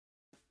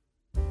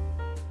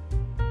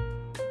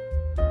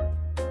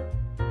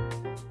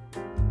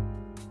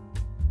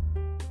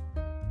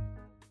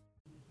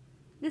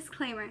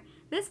Disclaimer: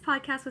 this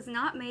podcast was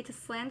not made to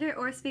slander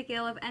or speak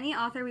ill of any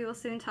author we will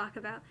soon talk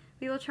about.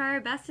 We will try our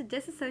best to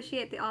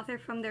disassociate the author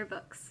from their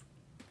books.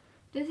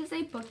 This is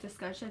a book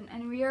discussion,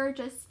 and we are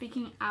just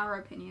speaking our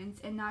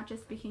opinions and not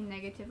just speaking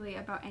negatively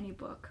about any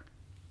book.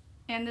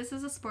 And this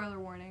is a spoiler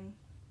warning.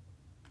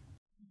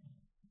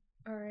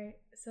 Alright,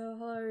 so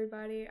hello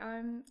everybody.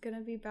 I'm gonna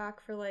be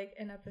back for like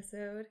an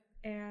episode,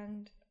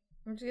 and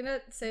I'm just gonna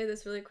say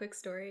this really quick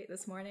story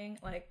this morning.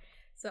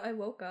 So I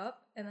woke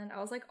up and then I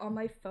was like on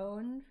my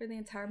phone for the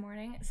entire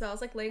morning. So I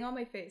was like laying on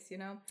my face, you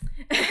know?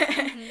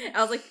 I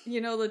was like,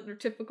 you know, the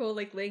typical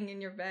like laying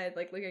in your bed,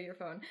 like looking at your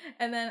phone.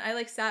 And then I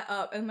like sat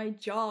up and my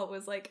jaw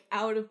was like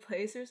out of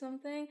place or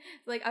something.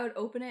 Like I would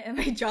open it and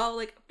my jaw would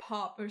like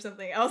pop or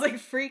something. I was like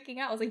freaking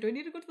out. I was like, do I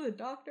need to go to the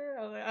doctor?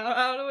 I was like,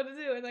 I don't know what to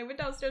do. And I went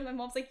downstairs and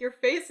my mom's like, your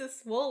face is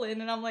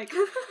swollen. And I'm like,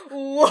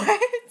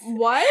 what?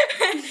 What?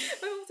 My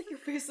mom's like, your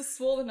face is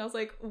swollen. I was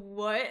like,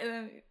 what? And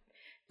then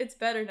it's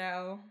better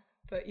now.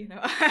 But, you know,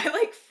 I,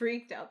 like,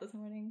 freaked out this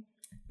morning.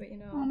 But, you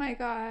know. Oh, my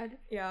God.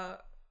 Yeah.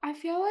 I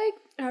feel like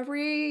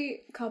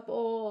every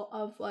couple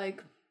of,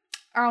 like,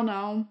 I don't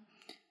know,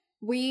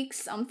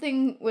 weeks,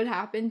 something would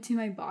happen to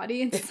my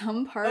body and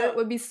some part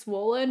would be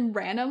swollen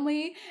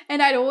randomly. And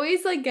I'd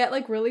always, like, get,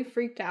 like, really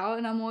freaked out.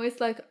 And I'm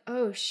always like,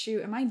 oh,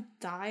 shoot, am I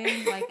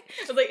dying? Like,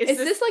 is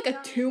this, like, a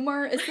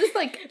tumor? Is this,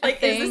 like, a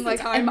thing? Is this like,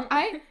 time? am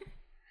I...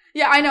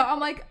 Yeah, I know. I'm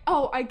like,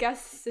 oh, I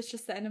guess it's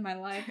just the end of my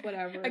life,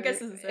 whatever. I guess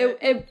this is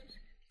it.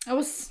 It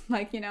was,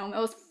 like, you know, it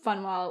was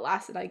fun while it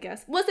lasted, I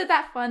guess. Was it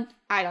that fun?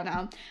 I don't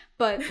know.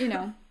 But, you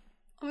know.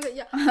 Oh my god,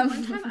 yeah.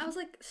 One time I was,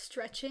 like,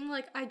 stretching.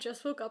 Like, I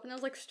just woke up and I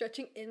was, like,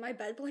 stretching in my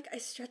bed. But, like, I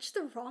stretched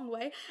the wrong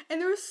way. And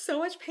there was so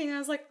much pain. And I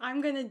was like, I'm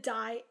gonna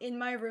die in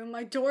my room.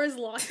 My door is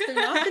locked. They're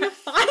not gonna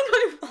find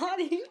my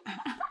body.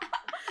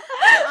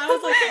 I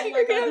was like, oh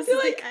my god, this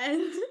is the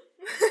end.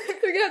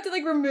 You're gonna have to,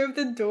 like, remove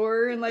the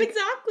door and, like,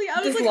 exactly.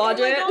 I was dislodge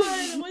like, oh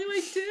my it. god, what do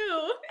I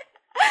do?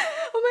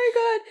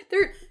 Oh my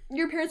god,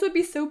 your parents would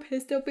be so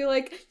pissed. They'll be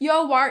like,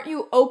 yo, why aren't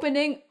you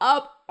opening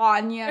up,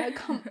 Anya?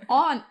 Come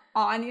on,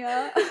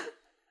 Anya.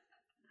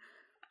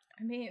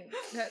 I mean,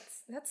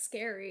 that's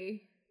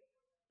scary.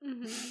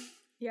 Mm-hmm.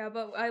 Yeah,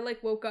 but I,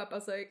 like, woke up. I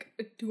was like,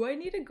 do I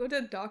need to go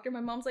to the doctor? My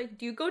mom's like,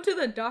 do you go to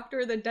the doctor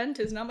or the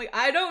dentist? And I'm like,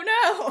 I don't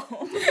know.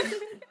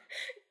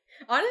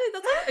 Honestly,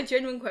 that's, like, a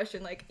genuine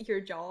question. Like,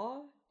 your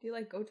jaw? Do you,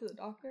 like, go to the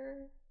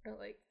doctor? Or,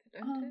 like, the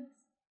dentist?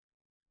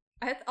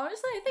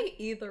 Honestly, I think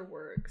either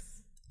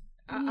works.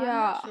 I'm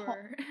not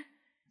sure.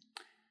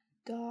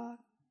 Dog.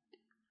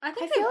 I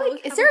feel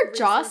like, is there a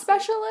jaw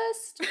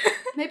specialist?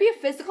 Maybe a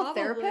physical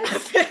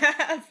therapist?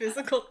 A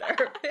physical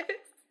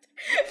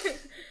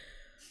therapist?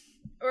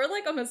 Or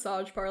like a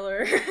massage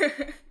parlor.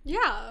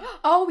 Yeah.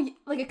 Oh,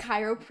 like a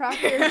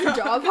chiropractor, the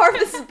jaw part of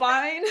the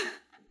spine.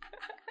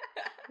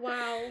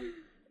 Wow.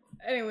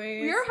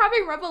 Anyways. We are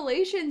having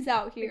revelations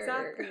out here.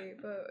 Exactly.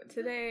 But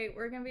today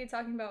we're going to be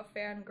talking about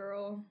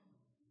Fangirl.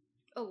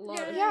 A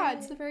lot. Yeah,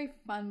 it's a very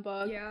fun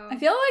book. Yeah. I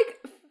feel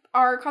like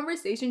our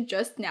conversation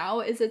just now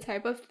is the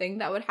type of thing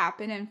that would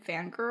happen in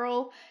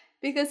Fangirl,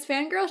 because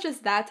Fangirl is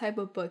just that type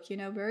of book, you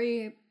know,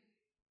 very...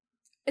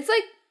 It's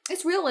like,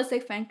 it's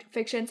realistic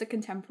fiction, it's a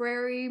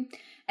contemporary,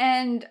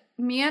 and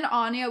me and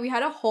Anya, we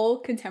had a whole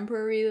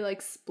contemporary,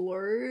 like,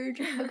 splurge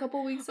a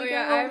couple weeks ago.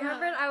 Yeah, I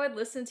remember I would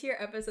listen to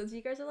your episodes,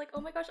 you guys are like, oh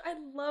my gosh, I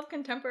love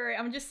contemporary.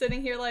 I'm just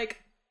sitting here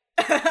like...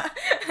 Okay,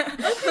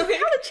 we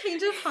have a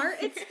change of heart.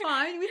 It's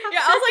fine. We have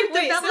I was like,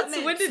 wait,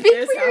 since when did Speak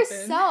this for happen?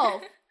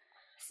 yourself.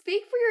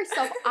 Speak for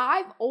yourself.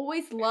 I've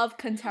always loved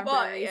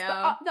contemporaries.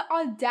 Well, yeah. The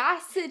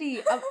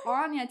audacity of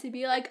Anya to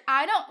be like,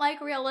 I don't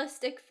like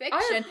realistic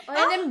fiction, and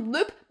then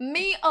loop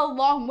me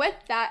along with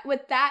that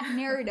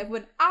narrative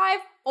when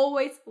I've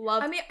always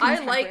loved. I mean, I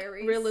like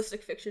contemporaries.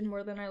 realistic fiction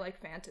more than I like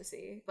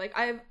fantasy. Like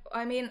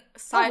I mean,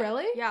 oh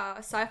really? Yeah,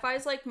 sci-fi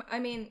is like. I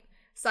mean,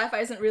 sci-fi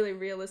isn't really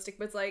realistic,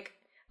 but it's like.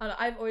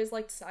 I've always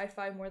liked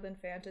sci-fi more than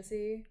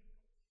fantasy.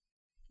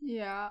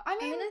 Yeah, I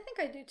mean, I think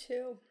I do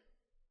too.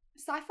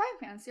 Sci-fi and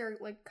fantasy are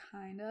like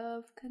kind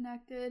of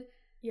connected.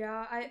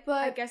 Yeah,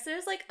 I guess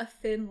there's like a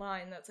thin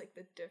line that's like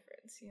the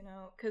difference, you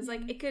know? Because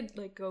like it could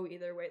like go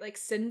either way. Like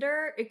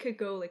Cinder, it could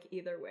go like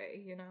either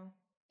way, you know?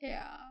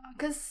 Yeah,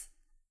 because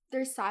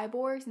there's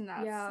cyborgs and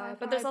that's sci-fi,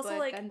 but there's also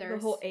like the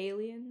whole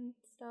alien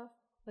stuff,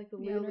 like the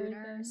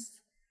lunars.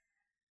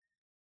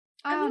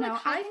 I don't know.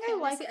 Like, I think I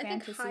like fantasy I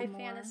think high more.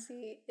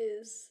 fantasy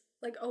is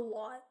like a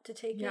lot to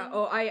take in. Yeah.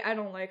 Oh, I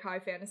don't like high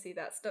fantasy.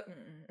 That stuff.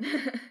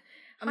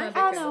 I'm not a big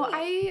I don't fan know. of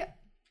it.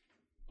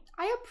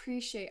 I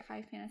appreciate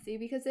high fantasy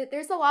because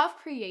there's a lot of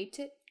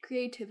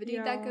creativity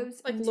that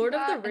goes like into Lord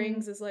that, of the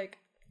Rings is like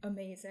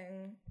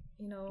amazing.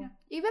 You know. Yeah.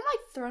 Even like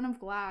Throne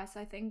of Glass.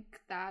 I think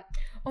that.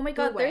 Oh my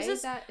god! There's this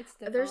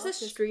streamer.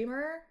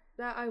 streamer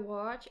that I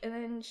watch, and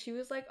then she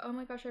was like, oh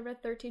my gosh, I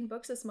read 13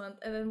 books this month,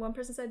 and then one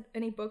person said,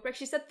 any book rec?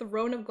 She said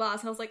Throne of Glass,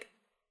 and I was like,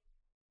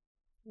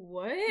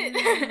 what?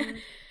 I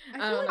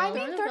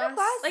mean, Throne of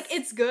Glass, like,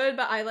 it's good,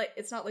 but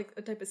it's not like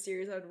a type of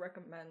series I would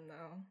recommend,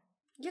 though.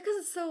 Yeah, because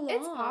it's so long.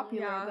 It's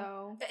popular,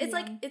 though. It's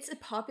like, it's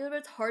popular, but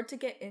it's hard to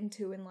get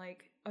into in,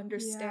 like,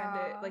 understand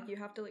Yeah. it. Like you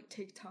have to like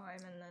take time,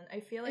 and then I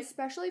feel like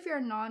especially if you're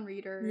a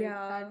non-reader,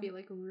 Yeah. that'd be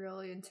like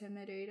really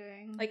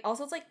intimidating. like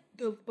also it's like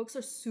the books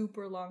are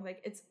super long.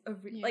 Like it's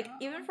like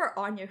Yeah. even for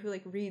Anya who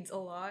like reads a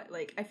lot,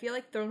 like I feel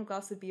like Throne of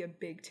Glass would be a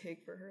big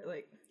take for her.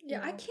 Like you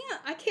Yeah, know.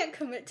 I can't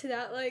commit to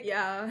that. Like,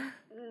 Yeah.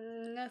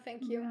 no,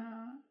 thank you.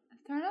 Yeah.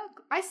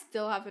 I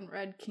still haven't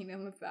read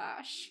Kingdom of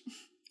Ash.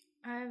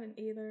 I haven't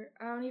either.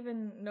 I don't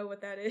even know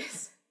what that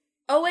is.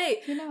 Oh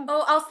wait. Kingdom of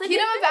Oh, I was thinking.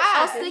 Kingdom of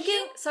I was Ash.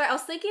 thinking. Sorry, I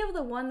was thinking of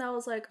the one that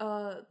was like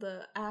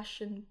the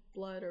Ash and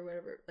Blood or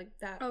whatever, like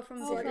that. Oh,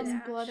 from Oh, Blood from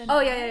and Ash. Blood and Oh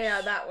Ash.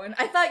 yeah, that one.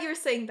 I thought you were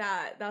saying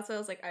that. That's why I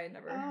was like, I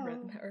never read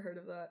Oh. or heard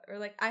of that, or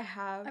like I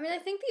have. I mean, I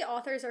think the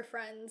authors are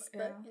friends, but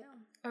Yeah. you know.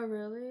 Oh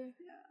really?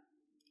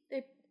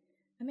 Yeah.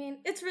 I mean,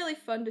 it's really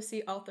fun to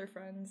see author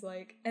friends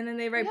like, and then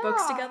they write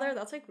books Yeah. together.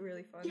 That's like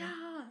really fun.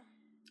 Yeah.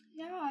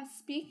 Yeah,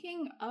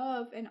 speaking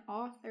of an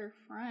author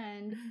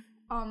friend,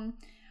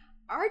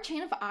 our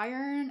Chain of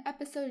Iron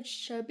episode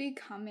should be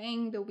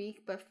coming the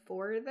week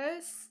before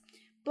this,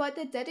 but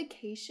the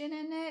dedication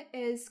in it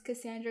is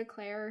Cassandra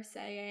Clare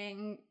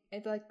saying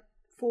it's like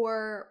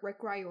for Rick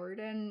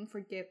Riordan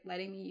for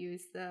letting me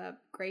use the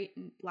great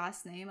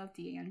last name of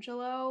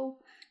D'Angelo.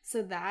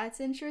 So that's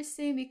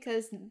interesting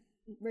because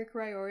Rick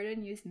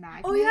Riordan used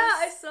Magnus. Oh yeah,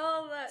 I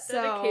saw that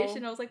So-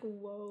 dedication. I was like,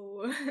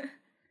 whoa.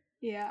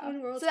 Yeah.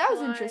 When worlds So that was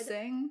collide.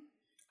 interesting.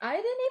 I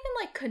didn't even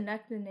like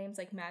connect the names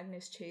like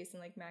Magnus Chase and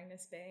like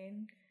Magnus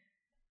Bane.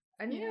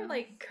 I didn't Yeah. even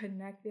like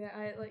connect it.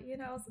 I like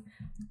I was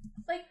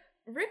like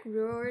Rick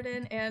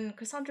Riordan and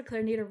Cassandra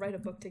Clare need to write a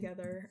book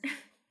together.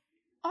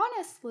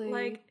 Honestly.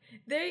 like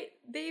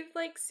they've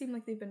like seemed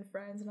like they've been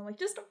friends, and I'm like,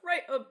 just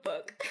write a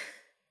book.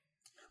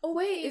 Oh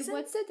wait, Isn't-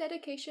 what's the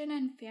dedication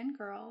in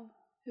Fangirl?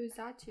 Who's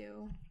that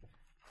to?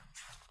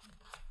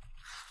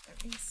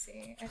 Let me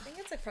see. I think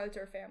it's like probably to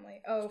her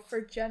family. Oh, for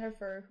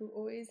Jennifer, who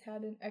always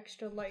had an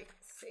extra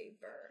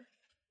lightsaber.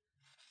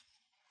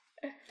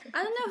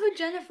 I don't know who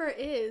Jennifer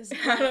is.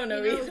 I don't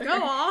know you either. Go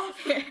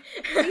off.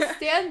 We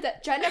stand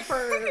that Jennifer.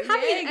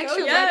 Having Yay, an go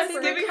extra Yes,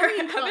 lightsaber giving coming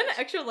her in having an clutch.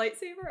 extra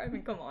lightsaber. I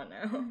mean, come on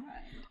now.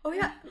 Oh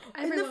yeah,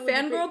 in the Everyone would be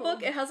fangirl grateful.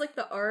 book, it has like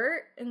the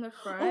art in the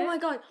front. Oh my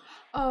god.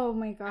 Oh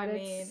my god, I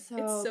mean, it's so,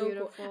 it's so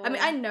beautiful. cool. I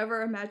mean, I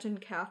never imagined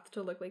Kath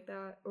to look like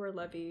that, or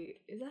Levy.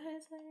 Is that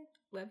his name?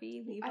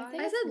 Levy? Levi? I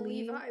think I it's said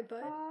Levi,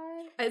 but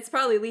It's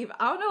probably Levi.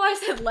 I don't know why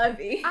I said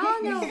Levy. I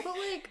don't know, but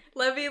like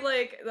Levy,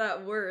 like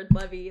that word,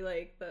 Levy,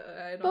 like the.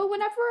 I don't. But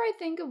whenever I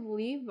think of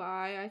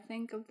Levi, I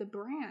think of the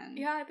brand.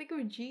 Yeah, I think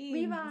of jeans.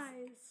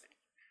 Levi's.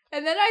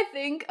 And then I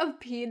think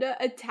of PETA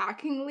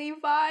attacking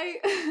Levi.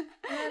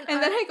 And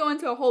and then I go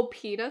into a whole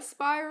PETA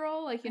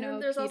spiral. Like, you And know,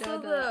 there's PETA,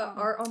 also the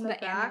art on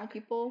the animal back.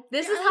 people.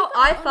 This Yeah, is I how like the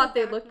I art on thought the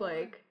they back looked more.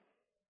 like.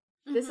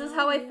 This is Mhm.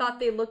 how I thought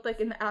they looked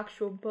like in the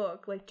actual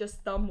book, like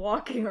just them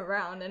walking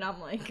around, and I'm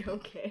like,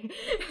 okay.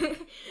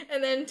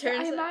 And then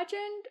turns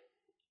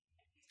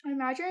I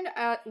imagined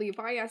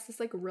Levi as this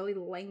like really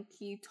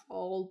lanky,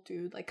 tall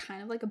dude, like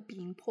kind of like a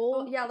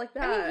beanpole. oh, yeah, like I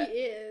that. mean,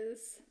 he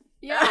is.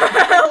 Yeah,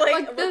 Like,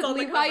 like what's the on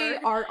the Levi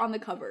cover? art on the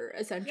cover,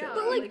 essentially. Yeah,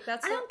 But like, like,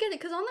 that's I not- don't get it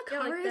because on the Yeah,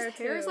 like cover his there,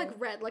 hair is too. like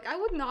red. Like I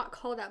would not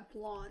call that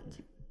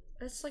blonde.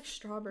 It's like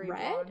strawberry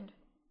Red? blonde.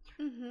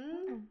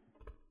 Mm-hmm.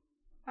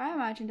 I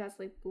imagined as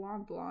like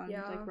blonde,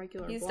 Yeah, like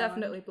regular. he's blonde.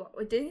 definitely blonde.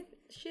 Wait, didn't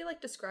she like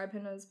describe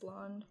him as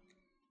blonde?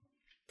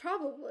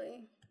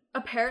 Probably.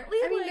 Apparently,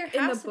 I mean, like there in the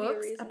has to be a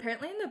books, reason.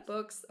 apparently in the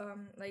books,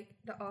 like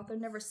the author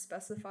never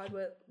specified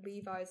what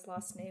Levi's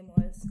last name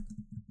was.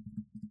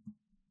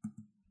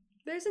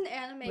 There's an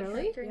anime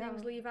Really? character Yeah.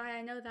 named Levi.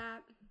 I know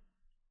that.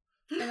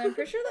 And I'm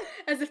pretty sure like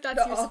As if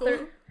that's the useful.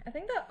 author. I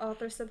think the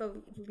author said that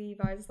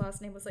Levi's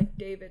last name was like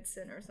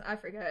Davidson or something. I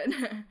forget.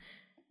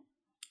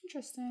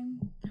 Interesting.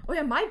 Oh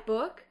yeah, my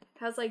book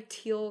has like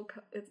teal.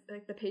 It's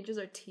like the pages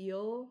are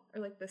teal,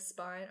 or like the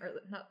spine, or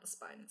not the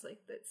spine. It's like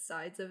the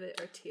sides of it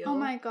are teal. Oh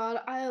my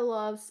god, I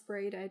love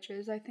sprayed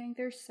edges. I think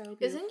they're so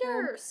beautiful. Isn't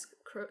your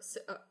crow?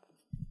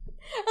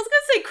 I was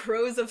gonna say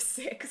crows of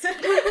six.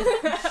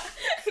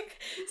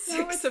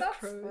 Six it's of not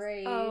crows.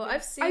 sprayed. Oh,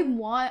 I've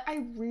seen.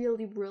 I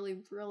really, really,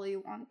 really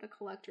want the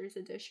collector's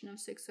edition of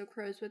Six of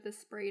Crows with the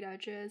sprayed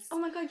edges. Oh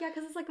my god, yeah,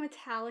 because it's like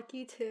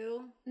metallic-y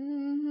too.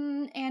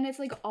 And it's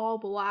like all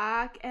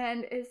black,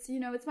 and it's, you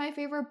know, it's my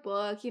favorite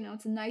book. You know,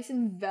 it's a nice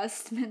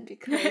investment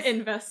because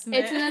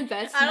Investment. it's an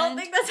investment. I don't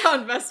think that's how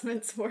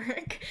investments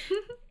work.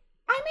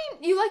 I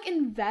mean, you like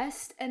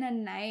invest in a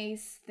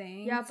nice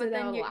thing, Yeah, so but then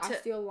that'll you-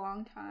 last you a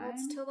long time. Well,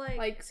 it's to like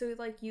Like- so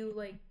like you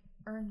like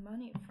earn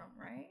money from,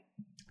 right?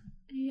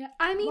 Yeah,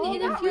 I mean, Well,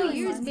 in a not few really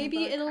years, money, maybe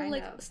but it'll kind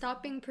like of.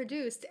 stop being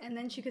produced, and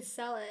then she could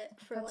sell it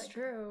for That's like.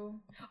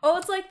 true. Oh,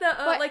 it's like the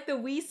But- like the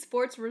Wii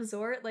Sports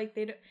Resort. Like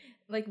they,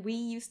 like we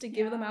used to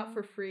give them out Yeah.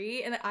 for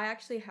free, and I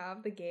actually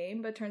have the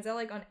game. But turns out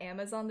like on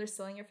Amazon they're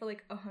selling it for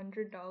like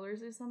 $100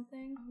 or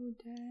something. Oh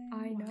dang!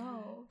 I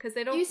know, because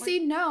they don't. You like- see,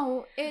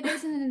 no, it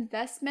is an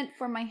investment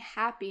for my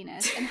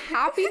happiness, and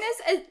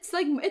happiness, it's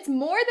like it's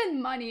more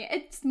than money.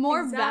 It's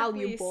more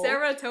Exactly, valuable.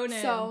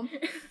 serotonin. So,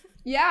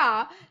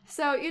 yeah.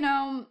 So, you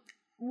know,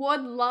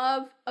 would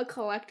love a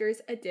collector's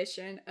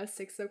edition of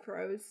Six of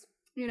Crows.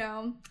 You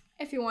know,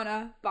 if you want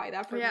to buy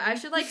that for Yeah, me. I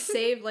should like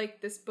save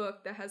like this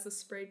book that has the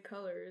sprayed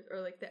colors,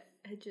 or like the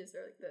edges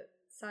or like the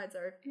sides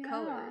are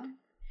colored.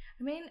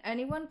 I mean,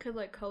 anyone could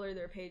like color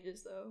their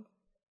pages though.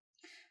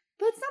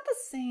 But it's not the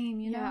same,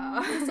 you know?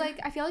 Yeah. It's like,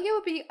 I feel like it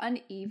would be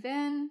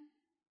uneven.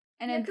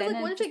 And Yeah, then, because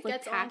like, what if just it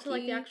gets onto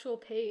like the tacky. actual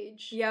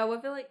page? Yeah, what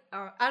if it like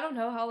I don't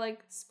know how like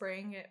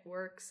spraying it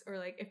works, or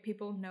like if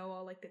people know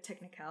all like the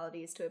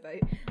technicalities to it. But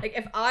like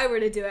if I were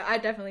to do it,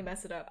 I'd definitely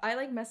mess it up. I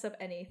like mess up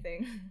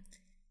anything.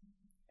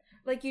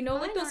 Like, you know,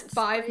 like Mine those aren't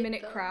sprayed,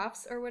 5-minute though.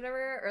 crafts or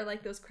whatever, or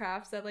like those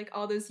crafts that like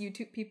all those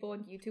YouTube people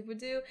on YouTube would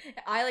do.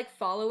 I like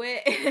follow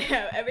it,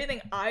 and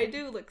everything I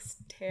do looks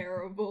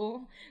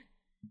terrible.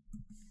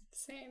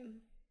 Same.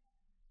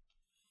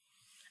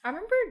 I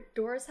remember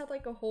Doris had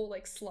like a whole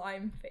like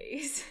slime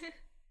face.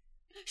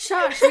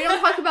 Shush, we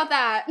don't talk about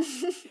that.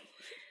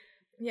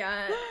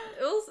 Yeah,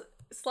 it was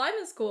slime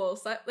is cool.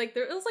 Like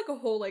it was like a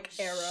whole like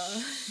era.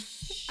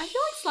 I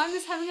feel like slime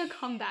is having a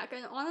comeback,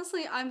 and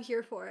honestly, I'm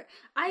here for it.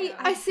 Yeah.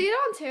 I see it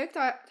on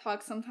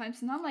TikTok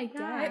sometimes, and I'm like,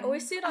 Yeah, I damn.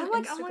 always see it on I'm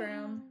like,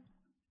 Instagram.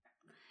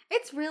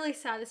 It's really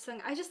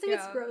satisfying. I just think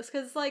it's Yeah. gross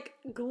because it's like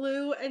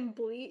glue and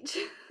bleach.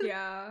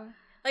 Yeah.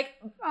 Like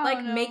I like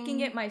don't making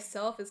know. it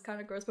myself is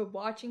kind of gross, but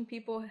watching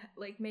people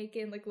like make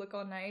it and like look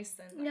all nice,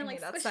 and Yeah, I like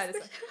mean, that squish, side is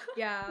squish.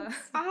 yeah.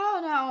 I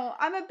don't know.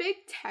 I'm a big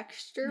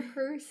texture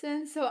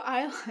person, so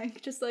I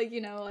like just like,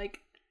 you know,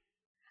 like,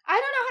 I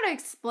don't know how to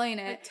explain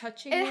it. Like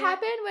touching It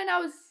happened when I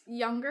was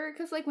younger,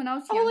 because like when I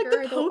was Oh, younger,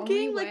 like the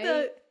poking, like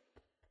the.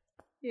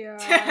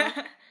 Yeah.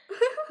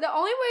 The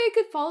only way I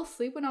could fall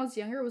asleep when I was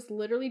younger was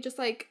literally just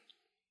like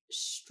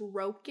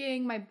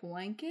stroking my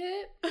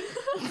blanket.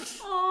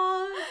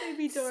 Aw,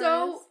 baby Doris.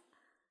 So,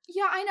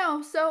 yeah, I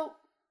know. So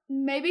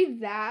maybe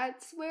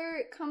that's where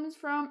it comes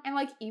from. And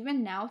like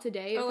even now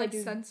today, Oh, if like I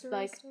do sensor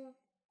like stuff.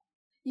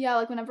 yeah,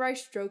 like whenever I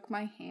stroke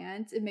my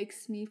hands, it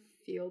makes me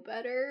feel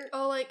better.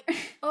 Oh,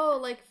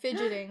 like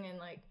fidgeting and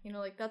like, you know,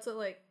 like that's what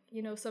like,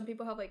 you know, some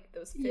people have like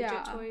those fidget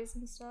Yeah. toys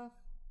and stuff.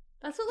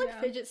 That's what like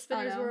Yeah. fidget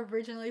spinners know. were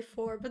originally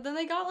for, but then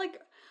they got like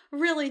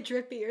really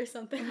drippy or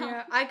something.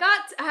 Yeah, I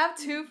have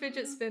 2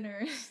 fidget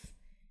spinners.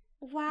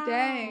 Wow.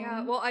 Dang.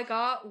 Yeah, well, I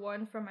got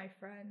one from my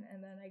friend,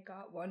 and then I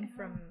got one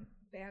from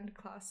band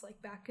class,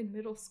 like back in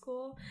middle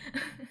school.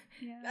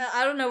 Yeah.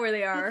 I don't know where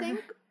they are.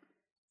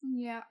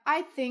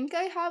 I think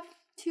I have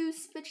 2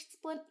 fidget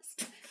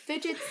spinners.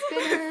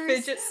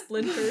 Fidget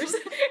splinters.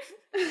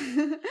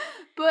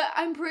 But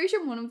I'm pretty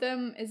sure one of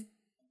them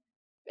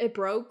it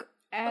broke,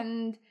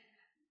 and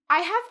I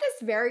have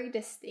this very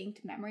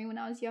distinct memory when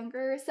I was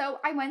younger. So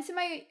I went to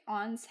my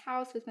aunt's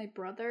house with my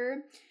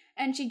brother,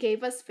 and she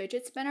gave us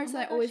fidget spinners, Oh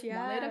my and I always gosh,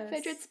 wanted a yes.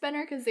 fidget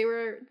spinner because they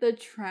were the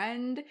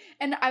trend,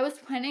 and I was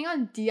planning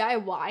on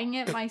DIYing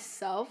it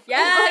myself. And, like,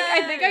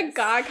 I think I Yes!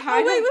 got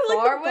kind wait, of with like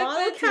far the with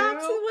bottle it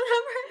caps too. and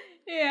whatever.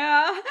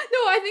 Yeah. No,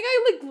 I think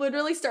I like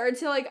literally started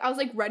to like I was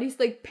like ready to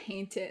like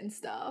paint it and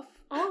stuff.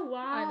 Oh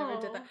wow. I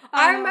never did that.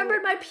 I I know.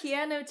 remembered my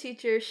piano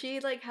teacher. She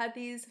like had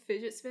these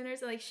fidget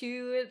spinners, and like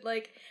she would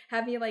like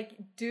have me like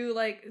do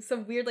like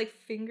some weird like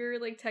finger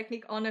like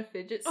technique on a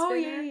fidget spinner Oh,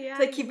 yeah,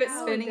 to like keep it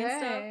yeah. spinning and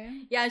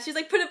stuff. Yeah, and she's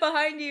like, put it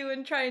behind you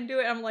and try and do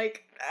it. I'm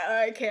like,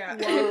 I can't.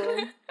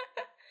 Whoa.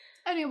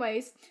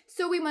 Anyways,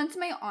 so we went to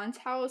my aunt's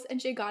house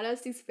and she got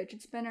us these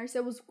fidget spinners.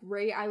 It was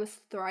great. I was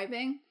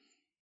thriving.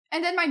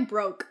 And then mine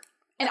broke.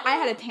 And I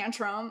had a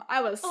tantrum.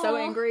 I was so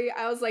Aw. angry.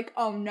 I was like,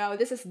 oh no,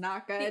 this is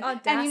not good. The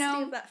audacity And you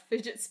know, of that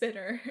fidget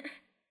spinner.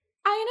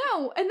 I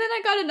know. And then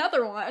I got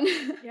another one.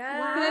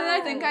 Yeah. And then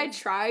I think I Wow.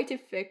 tried to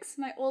fix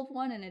my old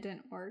one and it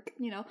didn't work.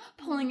 You know,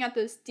 pulling out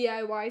those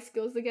DIY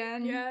skills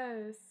again.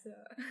 Yes.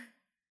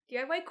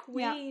 DIY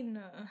queen.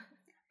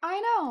 I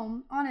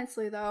know.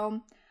 Honestly,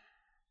 though,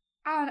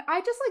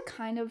 I just like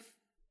kind of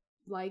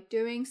like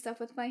doing stuff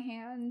with my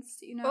hands.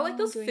 You know, Oh, like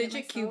those doing it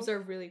fidget cubes myself.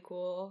 are really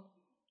cool.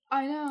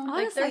 I know.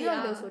 Honestly, I feel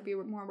yeah. like those would be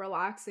more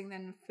relaxing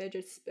than a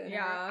fidget spinner.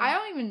 Yeah. I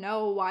don't even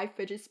know why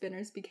fidget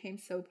spinners became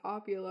so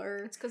popular.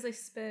 It's because they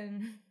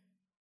spin.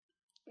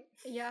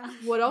 Yeah.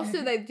 What else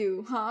do they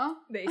do, huh?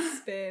 They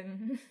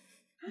spin.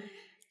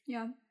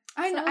 Yeah.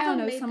 Some I of don't them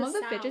know. made Some the of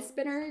the fidget sounds.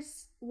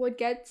 spinners would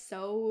get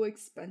so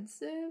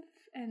expensive.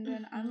 And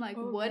then I'm like,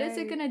 Oh, what is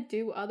it right. gonna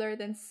do other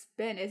than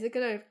spin? Is it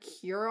gonna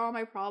cure all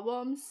my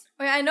problems?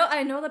 Oh, yeah,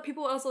 I know that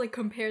people also like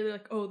compare. They're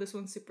like, oh, this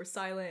one's super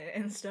silent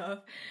and stuff,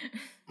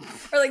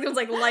 or like this one's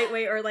like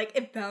lightweight, or like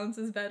it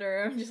bounces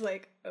better. I'm just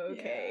like,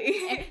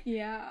 okay.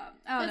 Yeah.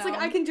 I don't It's know.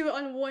 like I can do it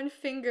on one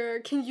finger.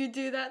 Can you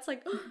do that? It's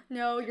like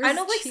no, you're. I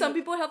know like some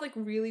people have like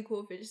really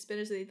cool fidget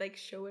spinners. They like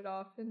show it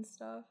off and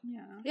stuff.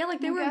 Yeah. Yeah,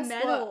 like they Well, were guess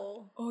what?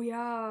 metal. Oh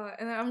yeah,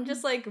 and I'm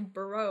just like,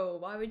 bro,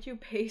 why would you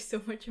pay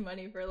so much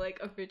money for like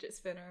a fidget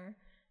spinner?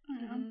 I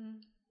know. Mhm.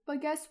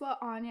 But guess what,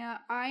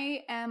 Anya?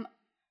 I am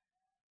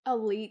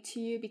elite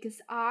to you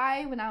because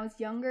when I was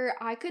younger,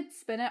 I could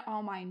spin it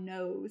on my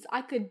nose.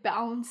 I could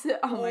bounce it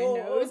on my Oh,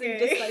 nose and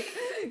okay. just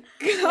like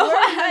We're go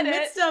at in the it.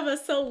 midst of a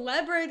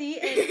celebrity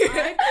and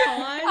icon.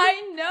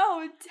 I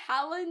know,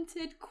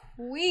 talented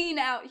queen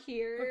out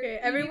here. Okay, You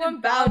everyone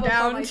need bow before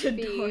down my to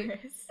feet.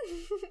 Doris.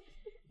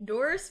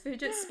 Doris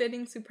fidget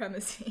spinning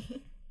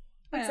supremacy.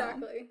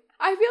 Exactly.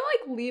 I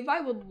feel like Levi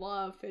would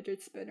love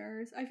fidget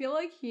spinners. I feel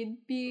like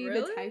he'd be the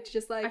Really? type to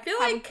just like I feel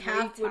have like a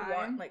Kath great would time.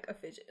 want like a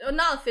fidget,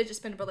 not a fidget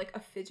spinner, but like a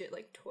fidget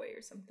like toy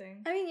or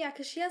something. I mean, yeah,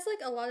 because she has like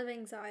a lot of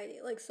anxiety,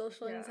 like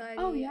social Yeah. anxiety.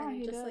 Oh, yeah, and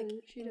he just like does.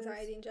 She does.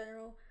 anxiety in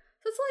general.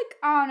 So it's like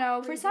I don't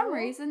know. For some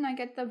Reasonable. reason, I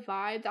get the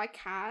vibe that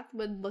Kath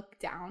would look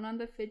down on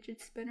the fidget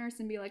spinners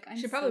and be like, "I'm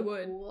She so probably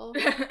would. cool."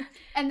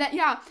 And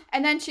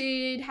then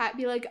she'd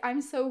be like,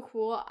 "I'm so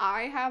cool.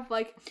 I have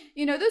like,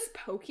 you know those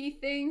pokey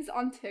things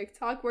on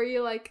TikTok where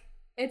you like,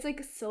 it's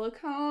like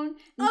silicone.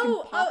 And you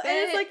can pop and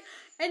it's it." like,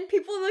 and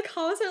people in the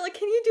comments are like,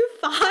 "Can you do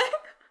 5?"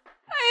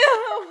 I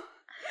know.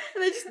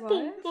 And they just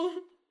boom, What?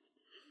 boom.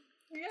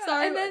 Yeah.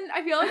 Sorry, And then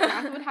I feel like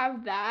Kath would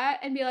have that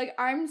and be like,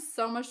 "I'm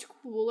so much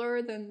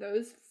cooler than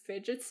those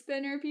fidget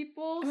spinner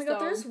people." Oh my god,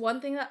 so- there's one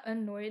thing that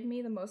annoyed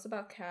me the most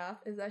about Kath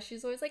is that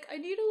she's always like, I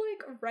need to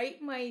like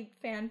write my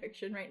fan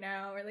fiction right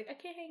now, or like I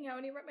can't hang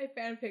out and write my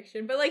fan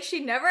fiction, but like she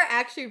never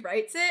actually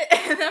writes it,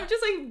 and I'm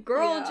just like,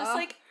 girl, Yeah. just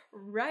like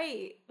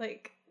write,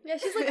 like Yeah,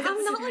 she's like,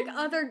 "I'm not like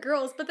other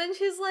girls," but then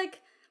she's like,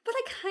 "But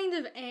I kind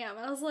of am."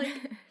 And I was like,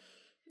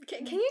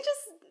 can you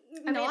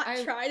just mean, not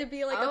I- try to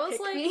be like I a was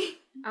pick like- me?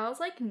 I was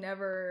like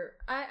never,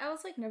 I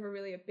was like never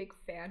really a big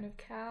fan of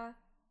Kath.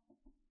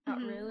 Not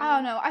Mhm. really. I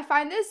don't know.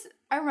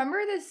 I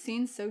remember this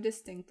scene so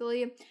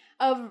distinctly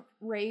of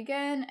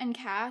Reagan and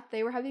Kath.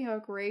 They were having a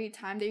great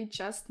time. They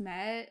just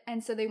met,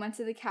 and so they went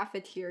to the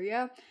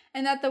cafeteria.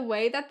 And that the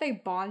way that they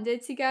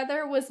bonded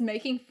together was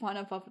making fun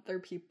of other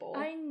people.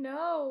 I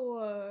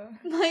know.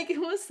 Like, it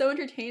was so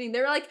entertaining. They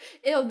were like,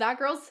 "Ew, that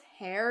girl's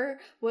hair.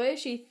 What is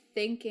she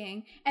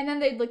thinking?" And then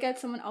they'd look at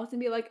someone else and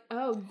be like,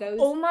 "Oh, those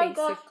Oh my basic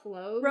God.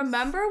 clothes."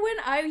 Remember when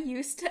I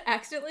used to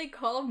accidentally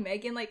call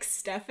Megan like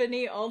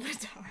Stephanie all the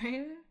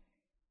time?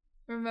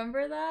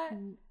 Remember that?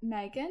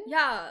 Megan?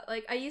 Yeah,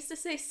 like I used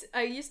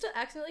to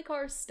accidentally call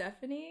her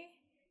Stephanie.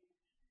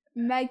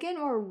 Megan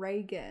or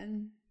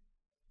Reagan?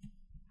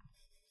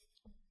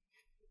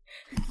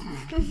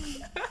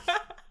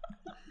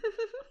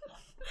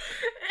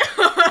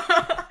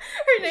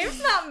 Her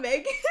name's not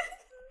Megan.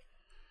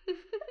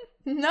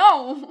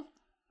 No.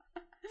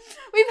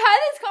 We've had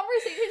this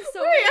conversation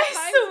so many times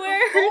I swear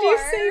I heard you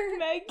before. say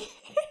Megan.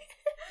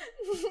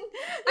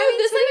 I mean,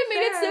 this to time be it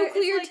made it fair, so it's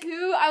clear like-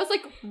 too. I was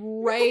like,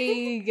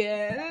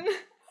 Reagan.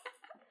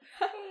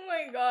 Oh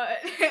my god.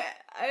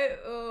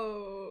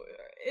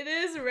 It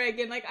is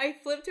Reagan. Like I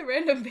flipped to a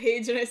random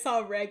page and I saw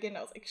Reagan.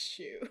 I was like,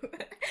 shoot.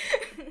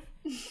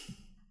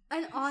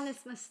 An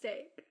honest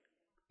mistake.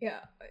 yeah.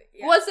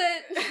 Was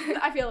it?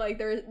 I feel like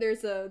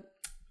there's a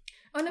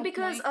Oh no, a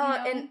because point,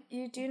 you know? and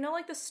you do know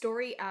like the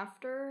story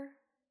after?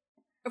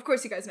 Of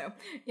course you guys know.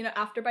 You know,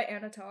 After by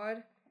Anna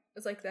Todd.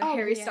 It's like the Oh,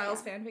 Harry yeah,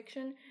 Styles yeah.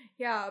 fanfiction.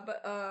 Yeah,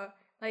 but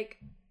like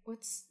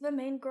what's the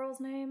main girl's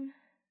name?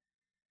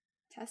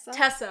 Tessa.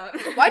 Tessa.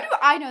 Why do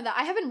I know that?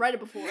 I haven't read it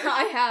before.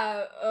 I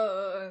have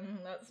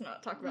let's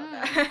not talk about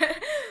that.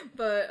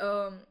 But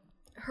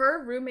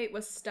her roommate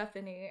was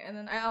Stephanie, and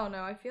then I don't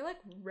know, I feel like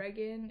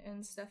Reagan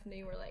and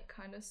Stephanie were like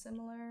kind of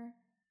similar,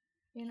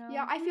 you know?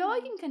 Yeah, I feel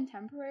like in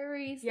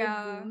contemporaries,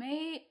 Yeah. the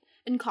roommate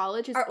in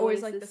college is are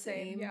always always like the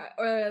same. Yeah.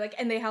 Or like,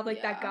 and they have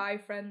like that Yeah. guy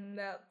friend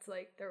that's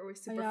like they're always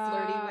super Yeah,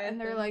 flirty with,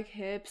 and they're like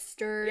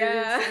hipsters,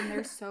 Yeah. and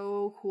they're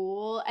so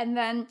cool. And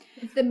then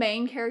the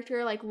main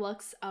character like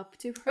looks up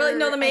to her. or like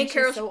no, the main and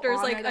she's so character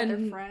is like honored that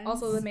they're friends.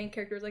 also the main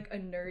character is like a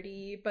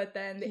nerdy, but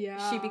then she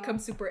Yeah.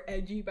 becomes super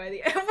edgy by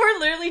the end. We're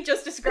literally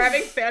just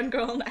describing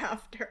Fangirl and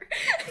After.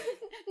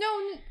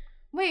 No,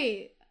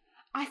 wait.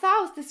 I thought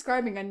I was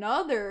describing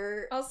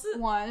another Also,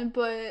 one,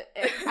 but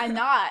I'm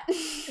not.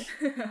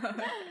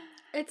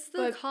 It's the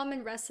But-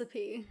 common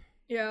recipe.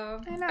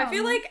 yeah. I know. I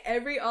feel like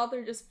every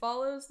author just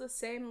follows the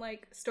same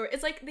like story.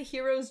 It's like the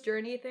hero's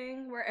journey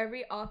thing where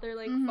every author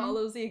like Mhm.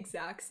 follows the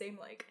exact same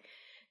like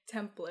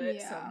template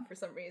Yeah. for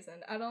some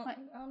reason. I don't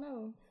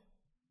know.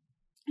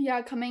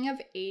 Yeah, coming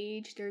of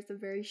age, there's a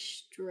very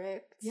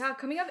strict. Yeah,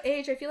 coming of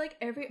age, I feel like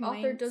every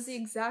author does Points. the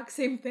exact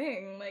same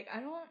thing. Like I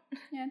don't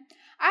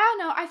I don't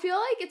know. I feel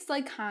like it's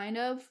like kind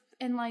of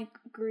in like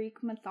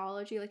Greek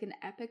mythology, like an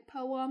epic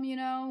poem, you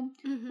know,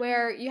 Mm-hmm.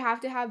 where you have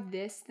to have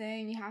this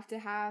thing, you have to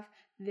have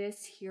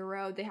this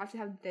hero, they have to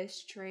have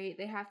this trait,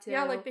 they have to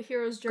yeah, like the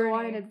hero's journey. go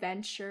on an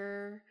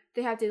adventure,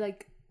 they have to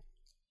like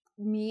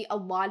meet a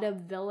lot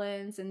of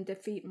villains and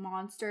defeat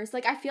monsters.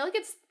 Like I feel like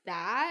it's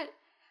that,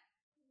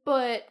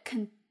 but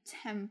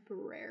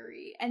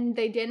contemporary, and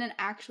they didn't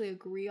actually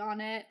agree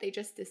on it. They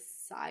just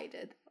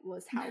decided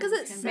was how Because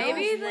it was sells gonna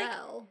Maybe, go. like-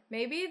 well.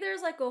 Maybe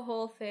there's like a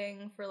whole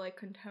thing for like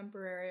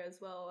contemporary as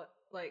well.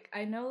 Like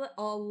I know that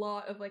a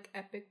lot of like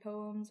epic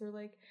poems or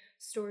like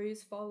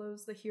stories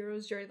follows the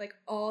hero's journey, like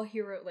all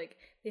hero, like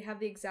they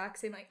have the exact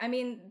same, like, I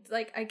mean,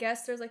 like, I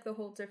guess there's like the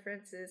whole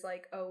difference is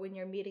like, oh, when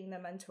you're meeting the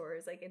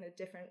mentors like in a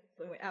different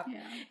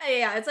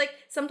yeah, it's like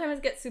sometimes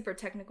it gets super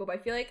technical, but I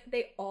feel like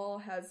they all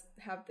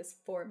have this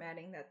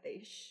formatting that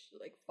they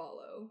like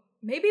follow.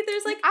 Maybe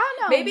there's like, I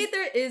don't know. maybe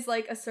there is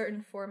like a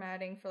certain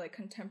formatting for like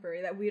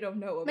contemporary that we don't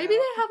know about. Maybe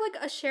they have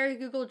like a shared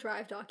Google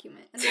Drive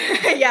document. And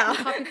they yeah.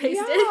 copy paste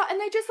Yeah, it. and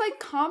they just like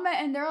comment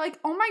and they're like,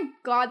 "Oh my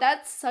god,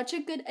 that's such a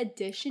good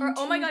addition." Or, to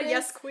oh my god, this.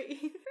 yes,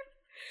 queen.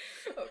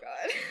 Oh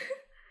god.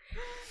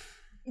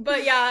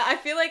 But yeah, I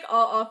feel like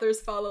all authors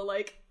follow,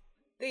 like,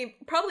 they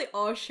probably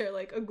all share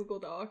like a Google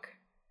Doc.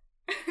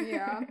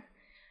 Yeah,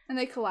 and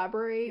they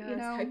collaborate. Yes, you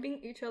know,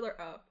 hyping each other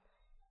up.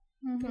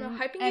 Mhm. You know,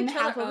 hyping and each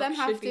half other of them up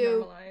have should be to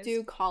normalized.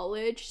 do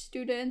college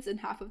students, and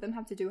half of them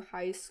have to do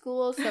high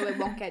school, so it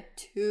won't get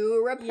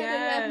too repetitive.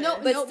 Yes. No,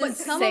 But no, it's but the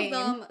some same.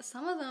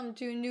 of them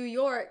do New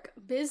York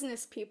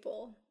business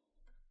people.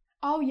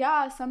 Oh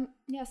yeah, some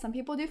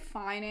people do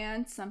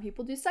finance, some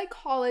people do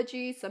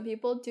psychology, some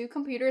people do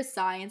computer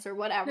science or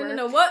whatever.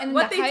 No. And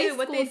What the they high do?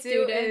 What school they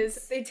do is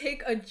students- they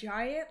take a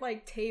giant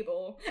like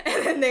table,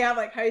 and then they have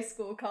like high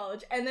school,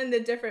 college, and then the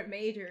different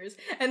majors,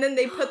 and then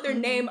they put their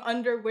name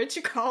under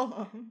which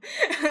column.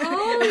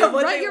 Oh, of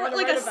what right, they you're wanna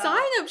like write a about.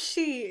 sign-up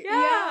sheet.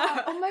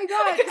 Yeah. Oh my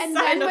god. Like a And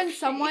then sign-up when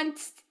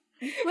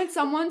sheet.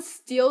 someone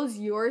steals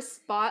your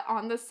spot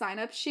on the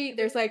sign-up sheet,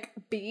 there's like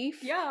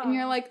beef. Yeah. And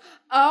you're like,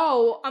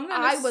 "Oh, I'm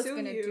gonna I was sue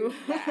gonna you." do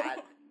that.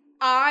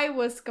 I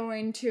was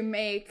going to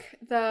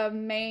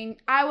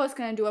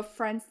do a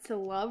friends to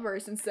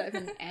lovers instead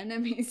of an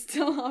enemies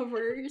to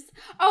lovers.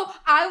 Oh,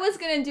 I was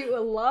gonna do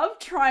a love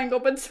triangle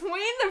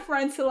between the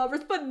friends to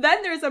lovers, but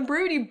then there's a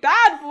broody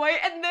bad boy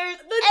and there's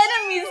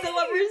enemies to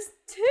lovers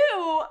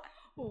too."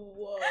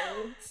 Whoa.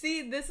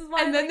 See, this is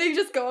why. And then they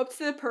just go up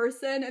to the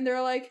person and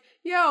they're like,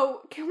 "Yo,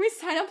 can we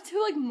sign up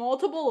to like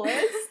multiple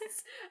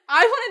lists?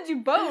 I want to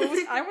do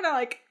both. I want to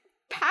like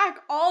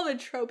pack all the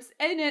tropes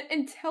in it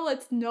until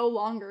it's no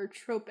longer a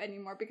trope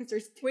anymore because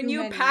there's too when you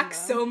many pack of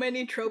them." so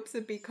many tropes,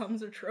 it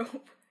becomes a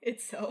trope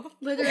itself.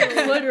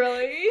 Literally.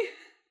 Literally.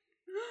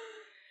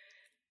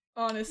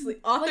 Honestly,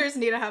 authors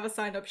need to have a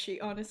sign-up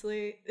sheet.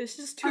 Honestly, it's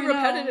just too I know.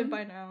 repetitive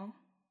by now.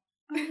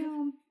 I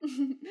know.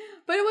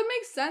 But it would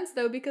make sense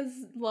though because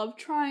love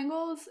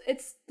triangles,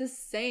 it's the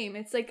same.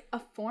 It's like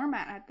a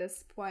format at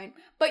this point.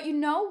 But you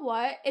know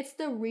what? It's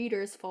the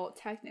reader's fault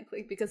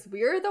technically because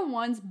we're the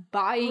ones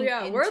buying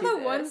into we're the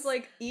this. ones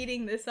like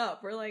eating this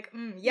up. We're like,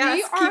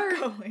 yes,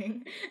 keep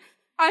going.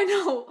 I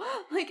know.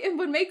 Like it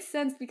would make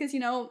sense because, you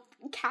know,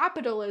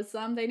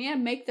 capitalism, they need to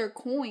make their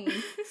coin.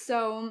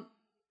 So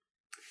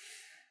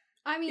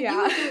I mean, Yeah.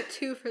 you would do it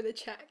too for the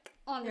check,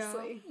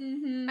 honestly.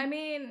 mhm. I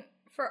mean,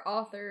 for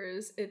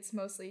authors, it's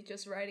mostly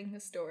just writing the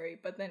story,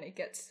 but then it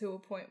gets to a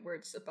point where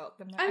it's about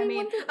them. I mean,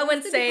 once I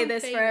wouldn't they say become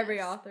this for every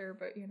famous. author,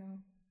 but you know.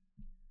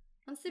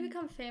 Once they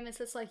become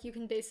famous, it's like you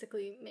can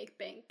basically make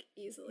bank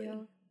easily. Yeah.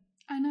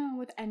 I know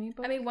with any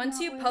book. I mean, once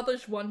not you with-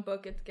 publish one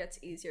book, it gets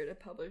easier to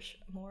publish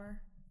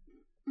more.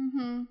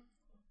 Mhm.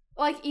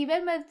 Like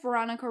even with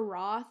Veronica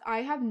Roth, I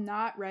have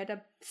not read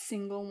a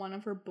single one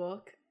of her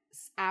books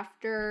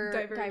after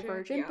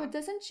Divergent, yeah. but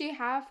doesn't she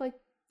have like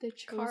the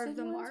Chosen Carve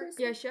the Ones or Mark?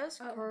 something? Yeah, she has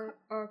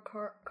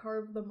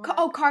carve the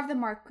mark. Carve the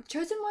Mark.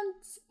 Chosen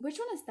Ones. Which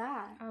one is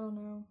that? I don't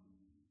know.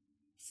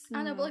 I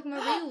don't know, but like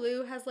Marie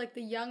Lu has like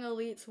the Young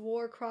Elites,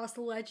 Warcross,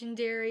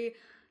 Legendary,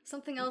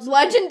 something else. with,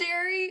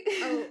 Legendary.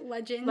 Oh,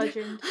 Legend.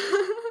 Legend.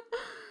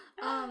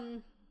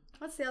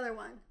 What's the other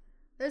one?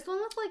 There's one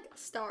with like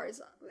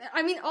stars.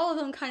 I mean, all of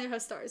them kind of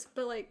have stars,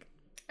 but like,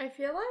 I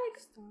feel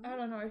like I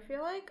don't know. I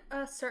feel like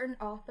a certain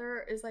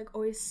author is like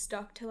always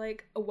stuck to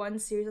like a one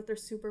series that they're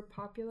super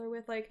popular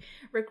with, like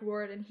Rick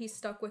Riordan. He's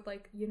stuck with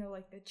like, you know,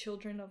 like the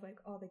children of like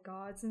all the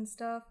gods and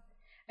stuff.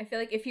 I feel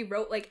like if he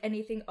wrote like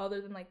anything other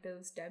than like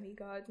those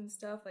demigods and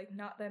stuff, like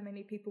not that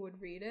many people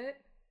would read it.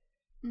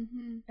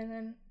 Mm-hmm. And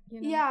then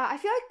you know, Yeah, I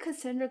feel like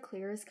Cassandra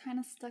Clare is kind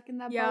of stuck in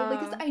that Yeah. boat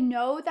because I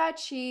know that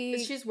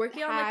she's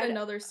working on like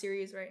another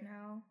series right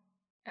now.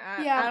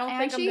 I don't and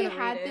think she I'm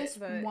gonna had read this it,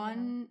 but,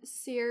 one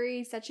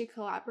series that she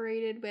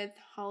collaborated with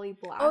Holly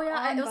Black. Oh yeah,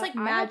 on, it was but like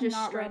I have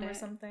not Magistrum read or it.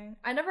 something.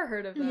 I never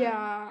heard of that.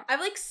 Yeah, I've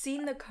like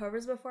seen the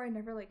covers before. I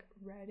never like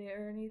read it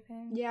or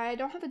anything. yeah, I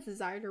don't have a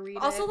desire to read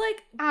Also, it.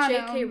 like I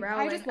J.K. don't know. I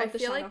Rowling, just I love the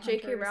feel like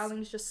J.K. Shadowhunters.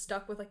 Rowling's just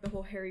stuck with like the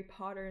whole Harry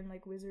Potter and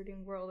like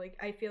wizarding world. Like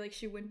I feel like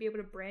she wouldn't be able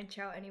to branch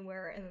out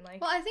anywhere and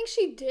like. well, I think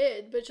she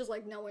did, but just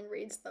like no one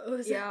reads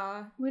those.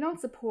 Yeah, We don't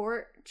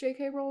support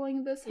J.K. Rowling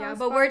in this house. yeah,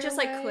 but by we're the just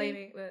like way.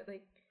 claiming that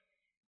like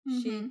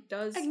she Mhm.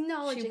 does.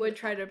 Acknowledging She would the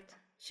try to. fact.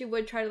 She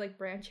would try to like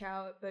branch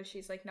out, but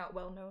she's like not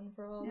well known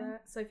for all Yeah.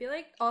 that. So I feel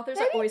like authors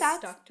Maybe are always that's-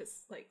 stuck to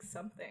like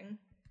something.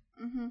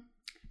 Mm-hmm.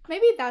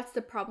 Maybe that's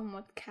the problem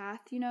with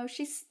Kath. You know,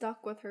 she's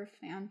stuck with her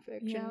fan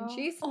fiction. Yeah.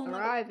 She's Oh my God.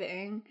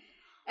 thriving,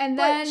 and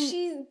But then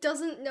she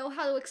doesn't know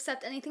how to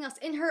accept anything else.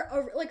 In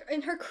her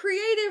in her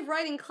creative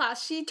writing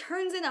class, she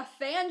turns in a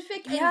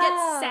fanfic and Yeah,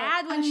 gets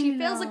sad when she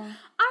fails. Like, know.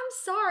 I'm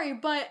sorry,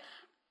 but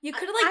You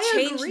could have I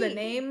changed the agree.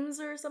 names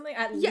or something.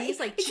 At Yeah,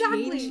 least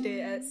exactly. changed it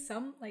at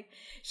some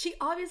she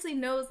obviously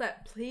knows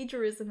that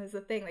plagiarism is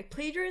a thing. Like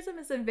plagiarism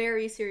is a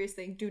very serious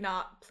thing. Do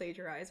not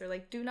plagiarize, or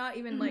do not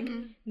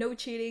even no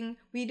cheating.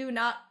 We do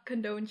not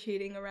condone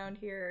cheating around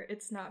here.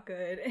 It's not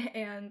good.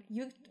 And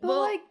you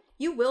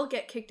will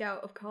get kicked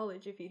out of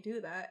college if you do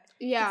that.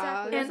 Yeah,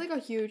 Exactly. that's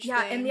And- a huge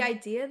Yeah, thing. and the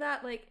idea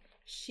that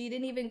she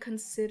didn't even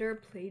consider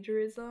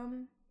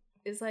plagiarism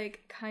is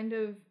kind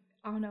of,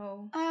 I don't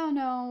know. I don't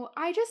know.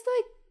 I just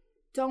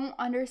don't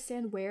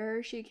understand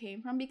where she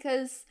came from,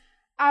 because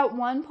at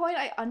one point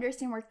I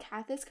understand where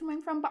Kath is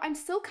coming from, but I'm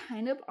still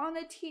kind of on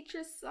the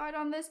teacher's side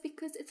on this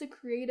because it's a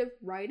creative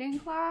writing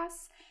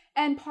class,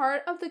 and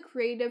part of the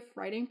creative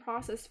writing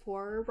process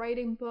for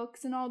writing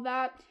books and all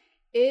that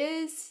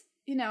is,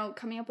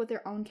 coming up with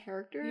their own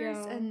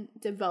characters and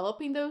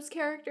developing those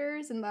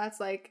characters, and that's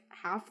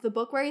half the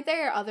book right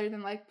there, other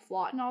than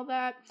plot and all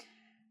that.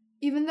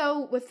 Even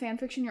though with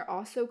fanfiction you're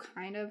also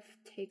kind of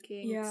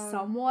taking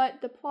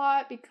somewhat the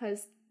plot,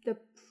 because the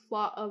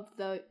plot of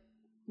the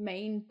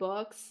main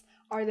books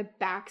are the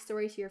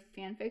backstory to your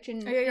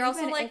fanfiction. You're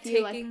also Even if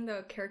taking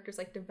the characters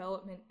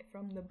development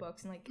from the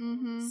books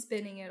and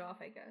spinning it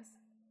off, I guess.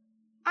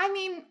 I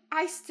mean,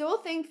 I still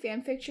think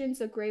fanfiction's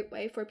a great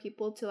way for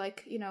people to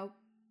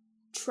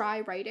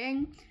try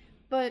writing,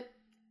 but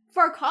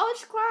for a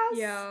college class,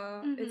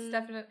 It's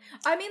definite.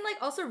 I mean,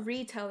 also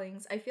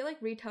retellings. I feel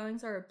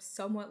retellings are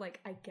somewhat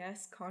I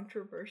guess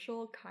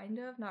controversial, kind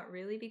of, not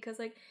really, because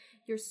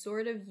you're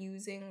sort of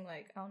using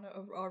I don't know,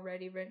 an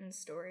already written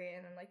story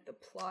and then the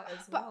plot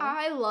as well. But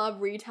I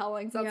love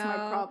retellings. That's my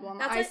problem.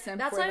 I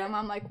simp for them.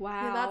 I'm wow.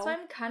 Yeah, that's why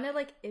I'm kind of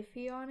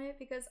iffy on it,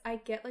 because I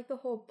get the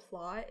whole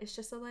plot. It's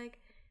just I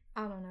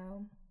don't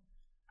know.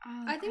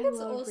 I think it's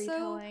love also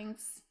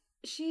retellings.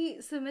 She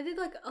submitted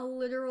a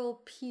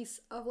literal piece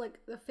of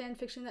the fan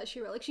fiction that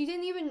she wrote. She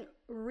didn't even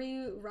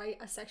rewrite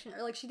a section,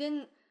 or she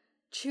didn't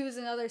choose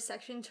another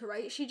section to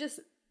write. She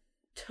just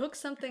took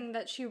something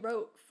that she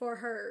wrote for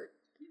her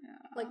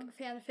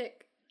fanfic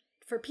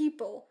for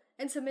people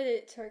and submitted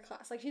it to her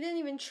class. She didn't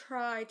even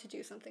try to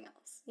do something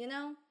else,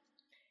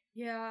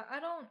 Yeah, I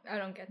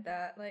don't get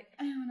that. I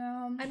don't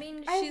know. I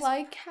mean, I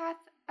like Kath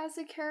as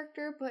a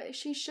character, but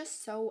she's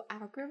just so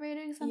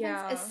aggravating sometimes.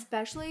 Yeah.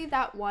 Especially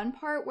that one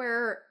part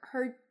where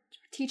her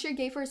teacher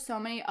gave her so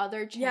many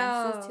other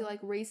chances to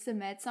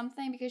resubmit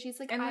something, because she's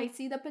And, I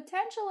see the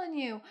potential in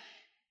you,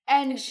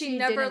 and she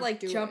never didn't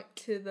do jumped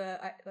it. to the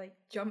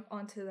jump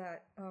onto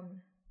that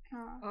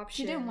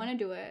option. She didn't want to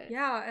do it.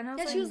 Yeah, and I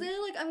was she was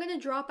literally I'm gonna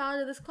drop out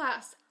of this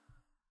class.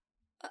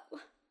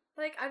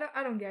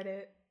 I don't get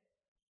it.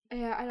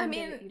 Yeah, I don't I get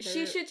mean, it either.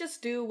 she should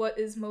just do what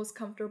is most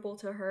comfortable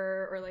to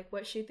her, or like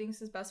what she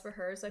thinks is best for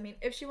her. So I mean,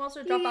 if she wants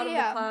to drop out of the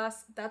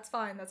class, that's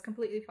fine. That's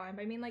completely fine.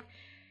 But I mean, like,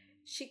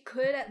 she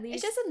could at least.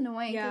 It's just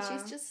annoying because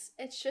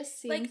Yeah. it just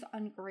seems Like,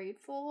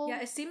 ungrateful. Yeah,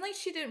 it seemed like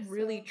she didn't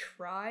really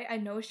try. I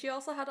know she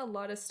also had a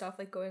lot of stuff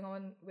like going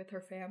on with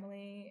her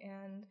family,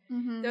 and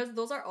Mhm.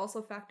 those are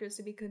also factors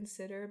to be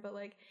considered. But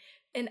like,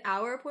 in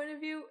our point of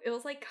view, it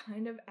was like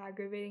kind of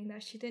aggravating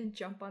that she didn't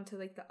jump onto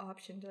like the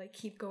option to like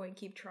keep going,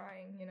 keep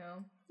trying, you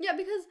know? Yeah,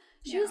 because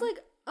she was like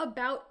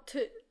about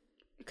to,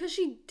 because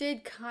she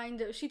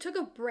took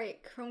a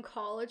break from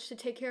college to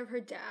take care of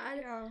her dad.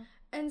 Yeah.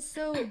 And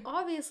so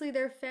obviously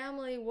their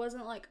family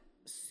wasn't like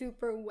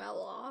super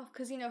well off,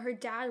 because, you know, her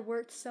dad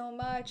worked so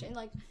much, and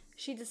like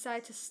she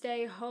decided to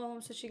stay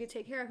home so she could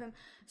take care of him.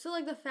 So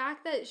like the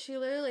fact that she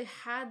literally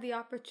had the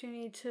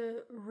opportunity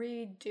to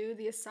redo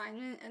the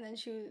assignment and then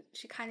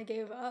she kind of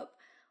gave up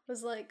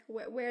was like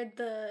where'd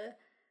the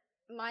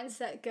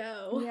mindset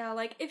go? Yeah,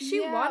 like if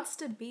she wants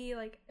to be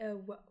like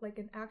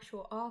an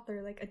actual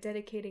author, like a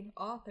dedicating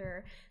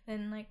author,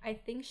 then like I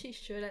think she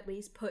should at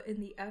least put in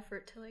the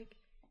effort to like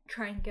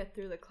try and get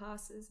through the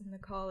classes in the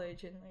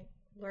college and like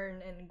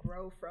learn and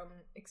grow from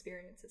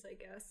experiences, I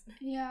guess.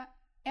 Yeah.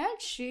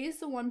 And she's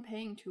the one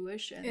paying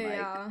tuition.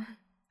 Yeah. Like,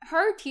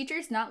 her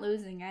teacher's not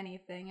losing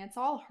anything. It's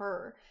all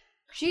her.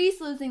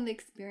 She's losing the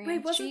experience.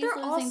 Wait, wasn't She's there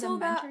losing also the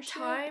that mentorship.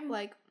 time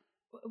Like,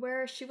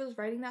 where she was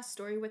writing that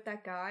story with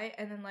that guy,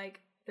 and then like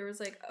there was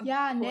like a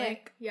point-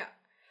 Nick. Yeah.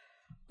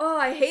 Oh,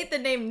 I hate the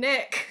name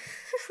Nick.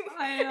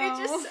 I know. It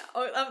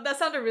just that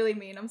sounded really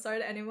mean. I'm sorry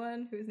to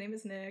anyone whose name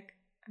is Nick.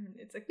 I mean,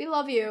 it's like we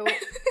love you.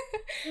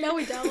 No,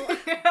 we don't.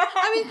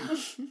 I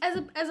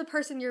mean, as a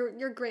person,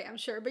 you're great, I'm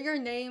sure, but your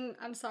name,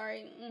 I'm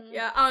sorry.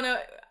 Yeah, I don't know.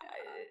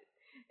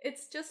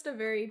 It's just a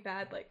very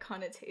bad like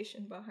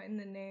connotation behind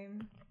the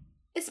name.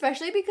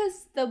 Especially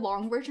because the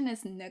long version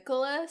is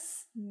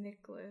Nicholas.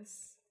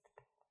 Nicholas.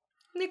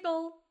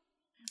 Nickel.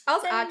 I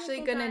was Say actually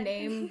Nickel gonna guy.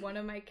 name one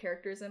of my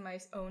characters in my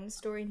own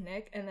story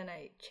Nick, and then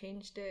I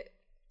changed it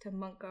to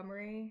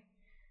Montgomery.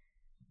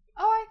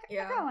 Oh, I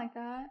Yeah. kind of like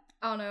that.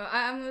 I don't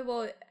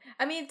know.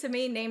 I mean, to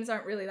me, names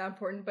aren't really that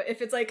important. But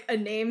if it's like a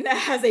name that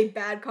has a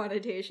bad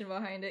connotation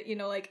behind it, you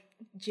know, like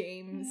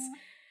James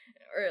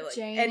or like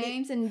Jane any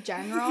names in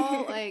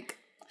general, like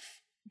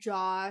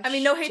Josh. I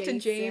mean, no hate Jason.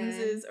 to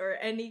Jameses or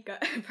any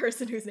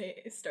person whose name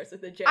starts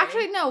with a J.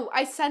 Actually, no.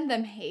 I send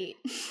them hate.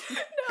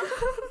 no.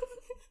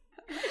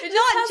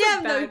 Not has a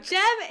Jem though. back.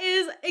 Jem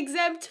is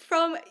exempt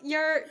from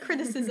your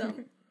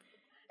criticism.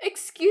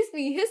 Excuse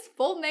me, his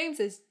full name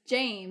is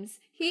James.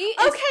 He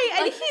is, Okay,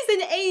 and like, he's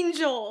an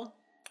angel.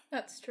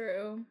 That's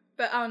true.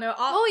 But I don't know.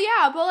 well,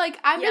 yeah, but like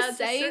I'm Yeah, just just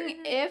saying,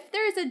 certain- if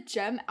there's a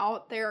Jem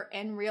out there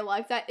in real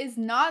life that is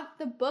not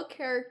the book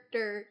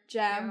character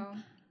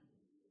Jem,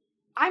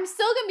 I'm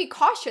still gonna be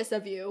cautious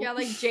of you. Yeah,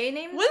 like J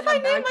names. What if I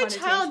have name bad my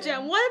child connotation.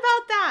 Jem? What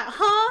about that,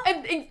 huh?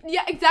 And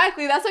yeah,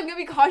 exactly. That's why I'm gonna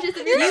be cautious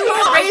of you. You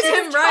will raise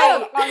him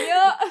right.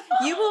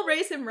 Anya. You will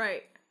raise him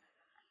right.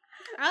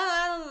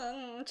 I don't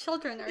know.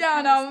 Children are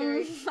Yeah, kind no.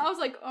 of scary. I was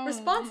like, oh.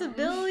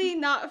 Responsibility,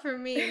 not for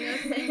me. No,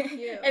 thank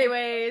you.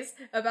 Anyways,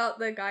 about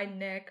the guy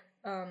Nick,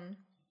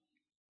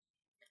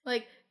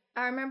 like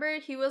I remember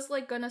he was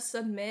like gonna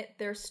submit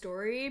their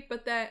story,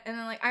 but then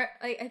like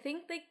I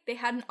think they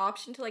had an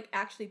option to like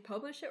actually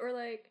publish it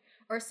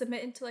or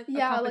submit into like a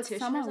Yeah, like competition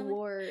some or something.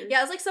 award. Yeah,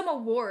 it was like some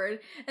award,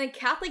 and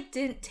Catholic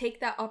didn't take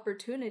that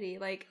opportunity.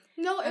 Like,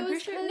 No, it I'm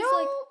was pretty sure-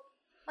 because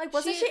like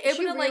wasn't she able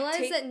to like realized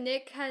take? that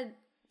Nick had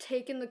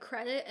taken the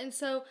credit, and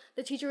so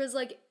the teacher was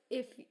like,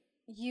 if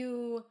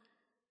you,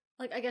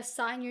 like, I guess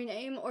sign your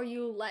name or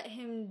you let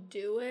him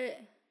do it.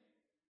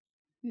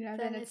 Yeah,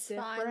 then then it's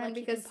it's fine, different like,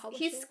 you can because publish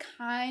he's it.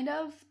 kind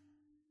of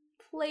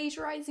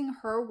plagiarizing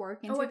her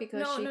work into it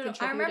because she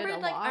contributed I remember a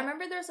like lot. I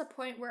remember there's a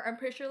point where I'm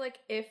pretty sure like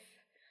if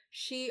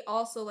she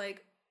also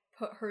like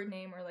put her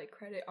name or like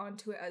credit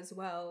onto it as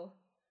well,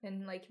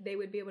 and like they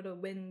would be able to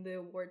win the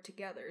award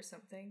together or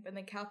something. But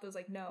then Kath was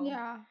like, no.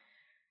 Yeah.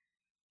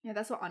 Yeah,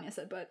 that's what Anya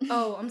said, but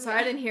Oh, I'm sorry,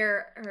 I didn't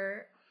hear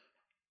her.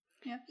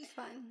 yeah. It's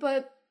fine.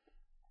 But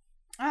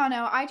I don't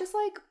know. I just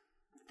like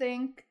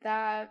think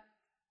that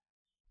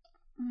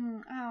I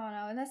don't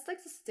know. That's like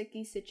a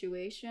sticky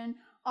situation.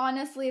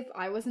 Honestly, if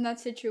I was in that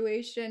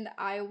situation,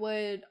 I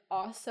would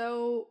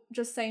also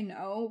just say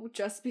no,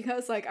 just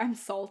because like I'm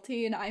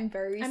salty and I'm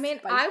very. I mean,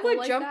 I would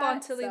like jump that,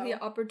 onto so. like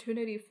the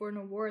opportunity for an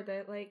award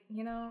that like,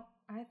 you know,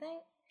 I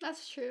think.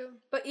 That's true.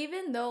 But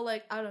even though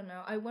like I don't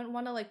know, I wouldn't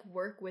want to like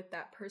work with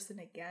that person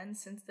again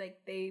since like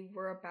they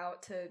were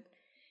about to,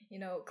 you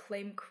know,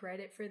 claim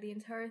credit for the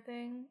entire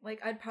thing. Like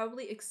I'd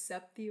probably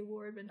accept the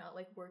award but not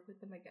like work with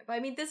them again. But I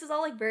mean, this is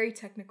all like very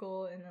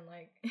technical and then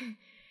like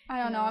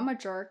I don't know. know. I'm a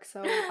jerk,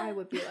 so I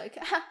would be like,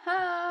 ha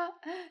ha,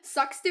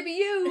 sucks to be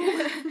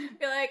you.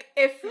 be like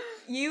if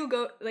you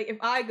go like if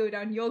I go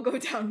down, you'll go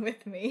down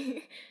with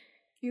me.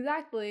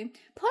 Exactly.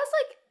 Plus,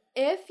 like,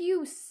 if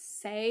you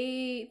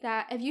say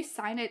that, if you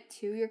sign it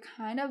too, you're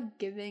kind of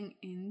giving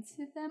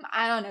into them.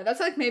 I don't know. That's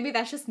like, maybe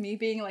that's just me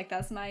being like,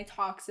 that's my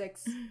toxic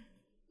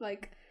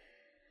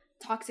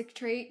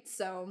trait.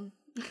 So,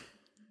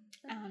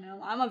 I don't know.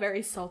 I'm a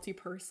very salty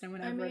person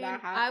whenever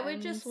that happens. I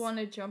would just want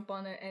to jump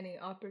on any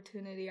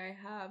opportunity I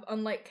have.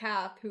 Unlike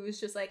Kath, who is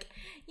just like,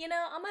 you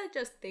know, I'm gonna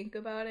just think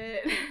about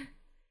it.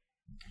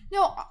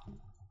 No,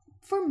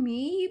 for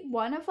me,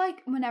 one of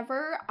like,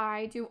 whenever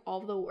I do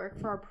all the work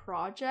for a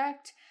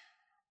project,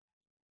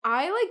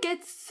 I like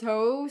get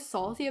so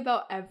salty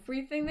about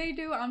everything they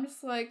do. I'm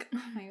just like,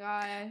 oh my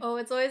god. Oh,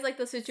 it's always like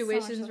the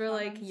situations where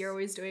like fun. you're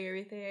always doing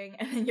everything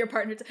and then your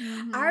partner.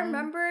 I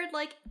remembered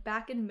like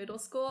back in middle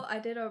school, I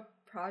did a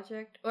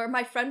project, or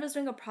my friend was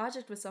doing a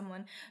project with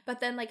someone, but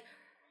then like,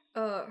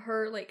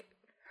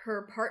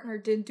 her partner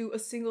didn't do a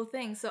single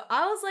thing. So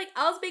I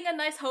was being a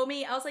nice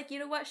homie. I was like, you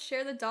know what?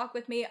 Share the doc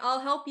with me. I'll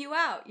help you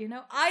out. You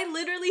know, I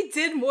literally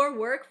did more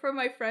work for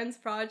my friend's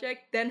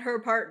project than her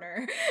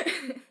partner.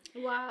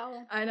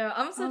 Wow. I know.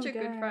 I'm such Oh, a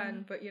good damn.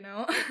 friend, but you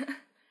know,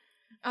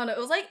 I don't know. It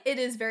was like, it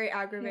is very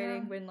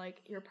aggravating when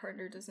like your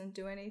partner doesn't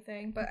do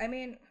anything. But I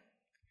mean,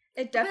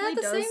 it definitely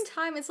But at the does. same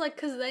time, it's like,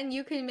 because then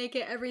you can make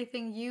it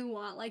everything you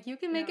want. Like, you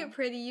can make Yeah. it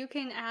pretty. You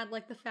can add,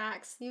 like, the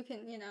facts. You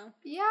can, you know.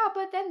 Yeah,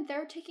 but then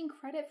they're taking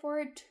credit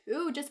for it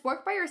too. Just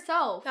work by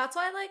yourself. That's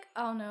why, like,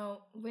 I don't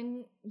know,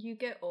 when you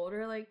get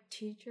older, like,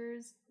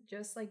 teachers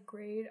just, like,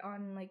 grade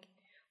on, like,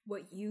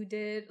 what you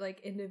did, like,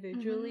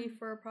 individually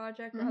for a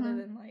project rather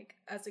than, like,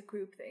 as a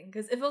group thing.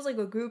 Because if it was, like,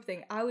 a group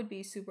thing, I would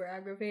be super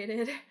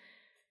aggravated.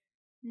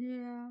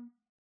 Yeah.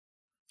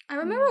 I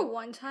remember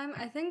one time,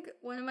 I think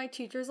one of my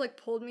teachers, like,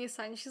 pulled me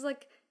aside and she's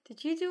like,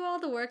 did you do all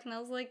the work? And I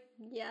was like,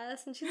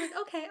 yes. And she's like,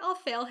 okay, I'll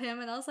fail him.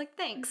 And I was like,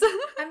 thanks.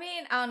 I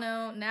mean, I don't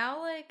know, now,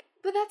 like,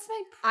 But that's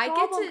my I get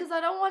problem to- because I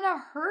don't want to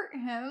hurt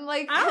him.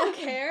 Like, I don't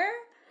care.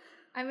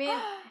 I mean,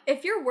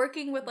 if you're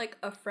working with, like,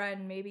 a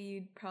friend, maybe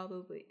you'd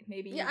probably,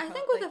 Yeah, I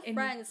think with a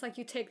friend, it's like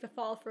you take the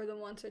fall for them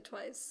once or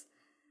twice.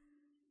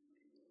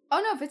 Oh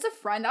no, if it's a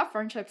friend, that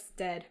friendship's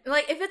dead.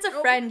 Like, if it's a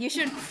friend, you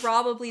should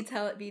probably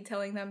be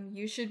telling them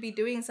you should be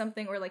doing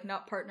something or, like,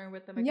 not partner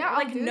with them again. Yeah,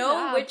 I'll like, do know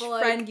that, which but,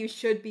 like- friend you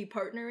should be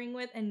partnering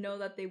with and know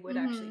that they would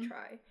actually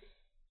try.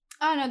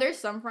 I don't know, there's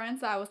some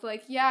friends that I was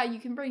like, yeah, you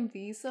can bring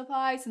these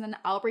supplies, and then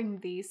I'll bring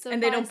these supplies.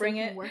 And they don't so bring we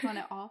can it? work on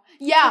it all.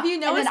 Yeah, If you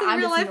know and us then in I'm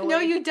real just life, no,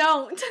 annoyed. you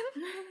don't.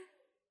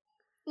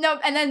 No,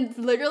 and then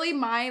literally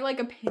my, like,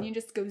 opinion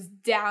just goes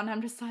down.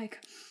 I'm just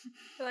like,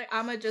 Like,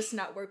 I'ma just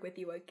not work with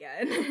you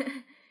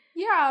again.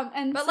 Yeah,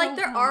 and But so, like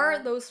there are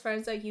those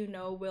friends that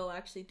will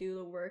actually do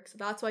the work, so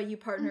that's why you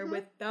partner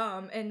with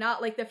them, and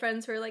not like the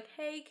friends who are like,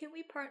 hey, can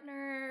we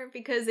partner,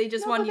 because they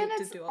just want you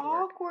to do all the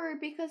work. It's awkward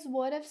because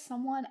what if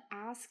someone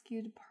asks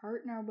you to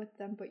partner with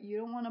them, but you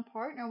don't want to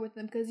partner with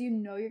them because you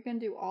know you're gonna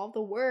do all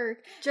the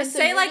work? Just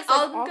say like,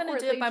 I'm gonna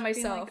do it by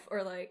myself,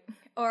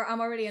 or I'm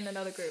already in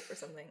another group or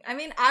something. I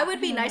mean, I would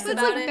be nice It's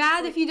about like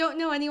bad if you don't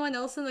know anyone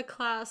else in the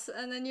class,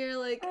 and then you're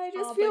like, I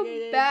just obligated.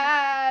 feel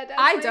bad.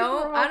 I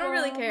don't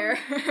really care.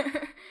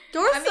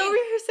 Dora's over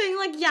here saying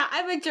like, yeah,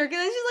 I'm a jerk, and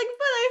then she's like,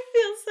 but I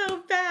feel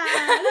so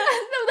bad.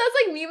 No, that's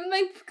like me with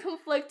my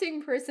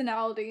conflicting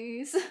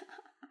personalities.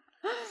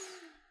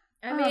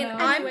 I mean,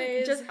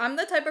 Anyways. I'm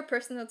the type of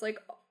person that's like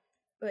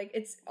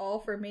it's all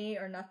for me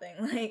or nothing.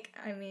 Like,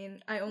 I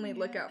mean, I only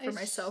look out for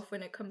myself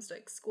when it comes to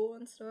like school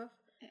and stuff.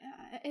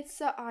 Yeah, it's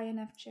the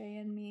INFJ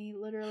in me,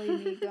 literally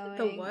me going.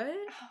 The what?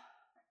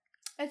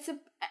 It's a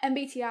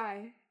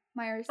MBTI.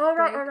 Myers. Oh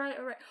right, all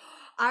right.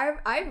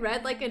 I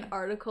read like an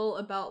article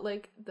about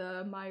like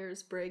the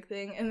Myers-Briggs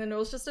thing, and then it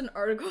was just an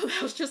article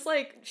that was just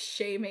like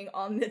shaming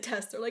on the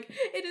test. They're like,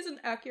 it isn't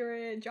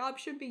accurate.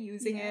 Jobs should be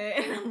using it,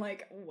 and I'm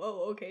like,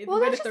 whoa, okay. Well,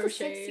 that's just the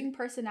 16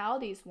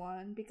 personalities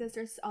one, because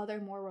there's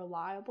other more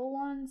reliable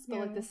ones, but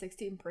like the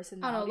 16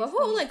 personalities. I don't know, the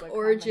whole like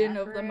origin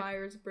of the inaccurate.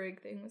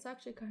 Myers-Briggs thing was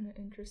actually kind of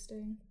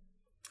interesting.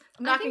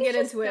 I'm I not think gonna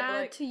get it's into just it. bad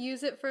Like, to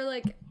use it for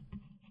like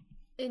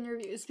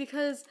interviews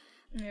because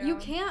yeah. you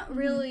can't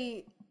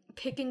really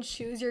pick and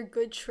choose your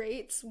good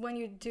traits when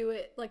you do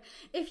it. Like,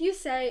 if you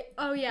say,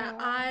 oh yeah,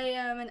 I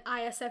am an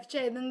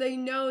ISFJ, then they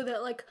know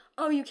that like,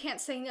 oh, you can't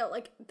say no.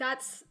 Like,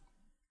 that's,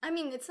 I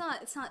mean, it's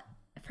not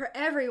for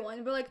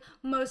everyone, but like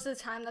most of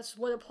the time that's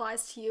what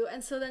applies to you,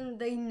 and so then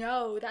they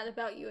know that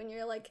about you, and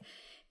you're like,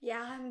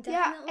 yeah, I'm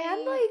definitely. Yeah,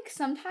 and like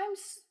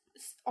sometimes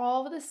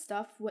all of the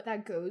stuff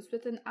that goes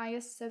with an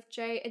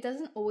ISFJ, it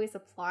doesn't always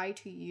apply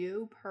to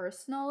you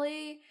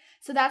personally.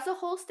 So that's a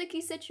whole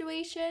sticky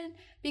situation,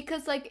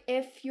 because like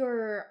if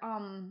you're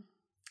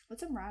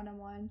what's a random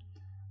one?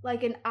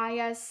 Like an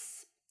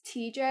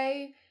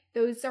ISTJ,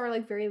 those are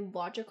like very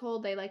logical.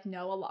 They like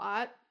know a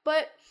lot.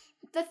 But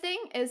the thing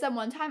is that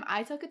one time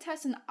I took a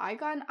test and I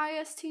got an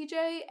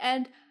ISTJ,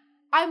 and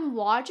I'm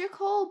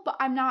logical, but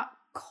I'm not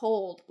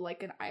cold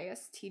like an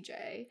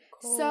ISTJ.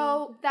 Cold.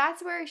 So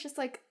that's where it's just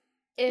like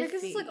iffy.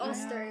 Because it's like all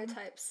you know?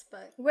 stereotypes,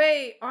 but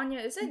wait, Anya,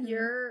 is it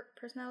your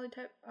personality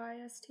type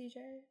ISTJ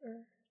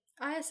or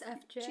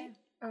ISFJ.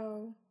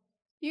 oh?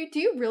 Do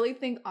you really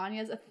think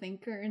Anya's a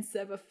thinker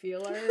instead of a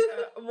feeler?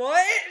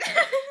 What?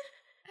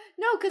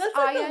 No, because That's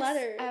like the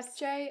letters.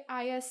 ISFJ,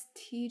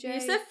 ISTJ. You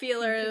said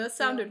feeler. thinking That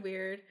sounded feeler.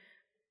 weird.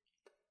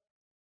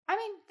 I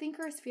mean,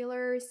 thinkers,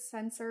 feelers,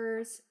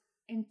 sensors,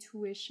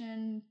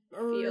 intuition,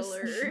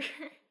 Feeler.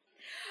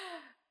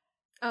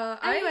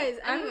 Anyways.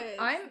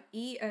 I'm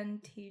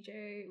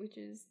ENTJ, which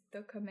is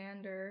the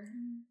commander.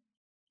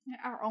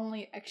 Our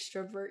only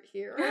extrovert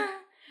here.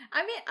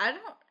 I mean, I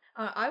don't.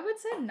 I would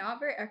say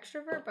not very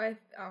extrovert, but I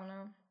don't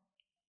know.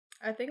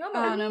 I think I'm.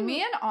 I don't know.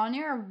 Me and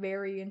Anya are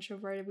very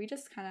introverted. We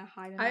just kind of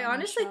hide. I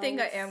honestly think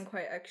I am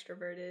quite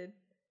extroverted.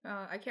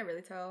 I can't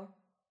really tell.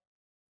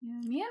 Yeah,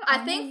 me and I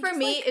Anya, think we for just,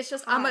 me, like, it's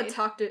just I'm a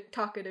hide.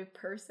 talkative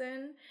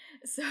person,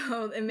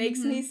 so it makes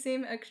me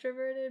seem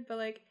extroverted. But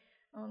like,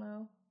 I don't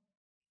know.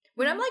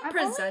 When I'm like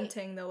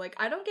presenting though, like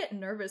I don't get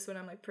nervous when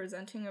I'm like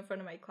presenting in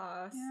front of my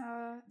class.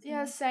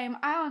 Yeah, same.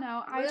 I don't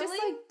know. I just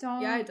Really? like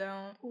don't. Yeah, I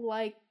don't.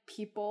 like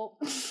people.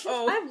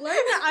 Oh, I've learned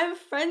that I'm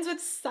friends with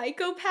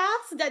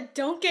psychopaths that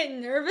don't get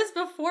nervous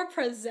before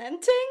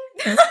presenting.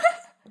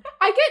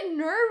 I get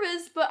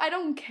nervous, but I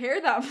don't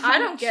care that much. I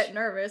don't get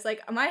nervous.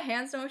 Like my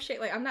hands don't shake.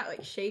 Like I'm not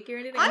like shaky or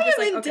anything. I I'm just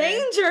am like, in okay.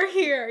 danger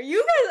here.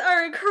 You guys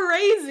are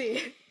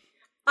crazy.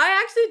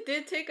 I actually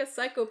did take a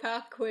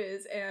psychopath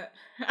quiz, and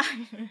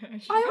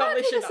I want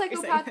to take a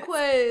psychopath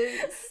quiz.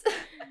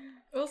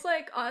 It was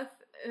like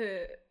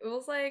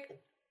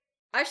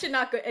I should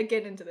not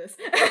get into this.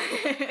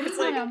 It's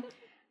I like know.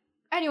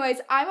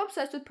 Anyways, I'm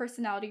obsessed with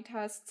personality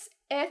tests.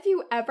 If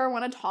you ever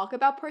want to talk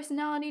about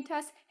personality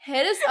tests,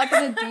 hit us up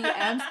in the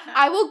DMs.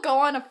 I will go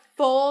on a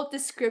full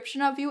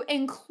description of you,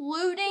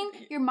 including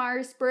your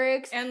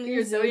Myers-Briggs, And your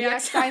your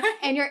zodiac zodiac sign,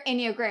 and your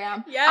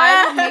Enneagram. Yeah.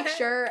 I will make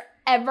sure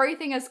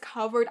everything is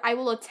covered. I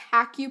will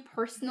attack you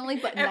personally,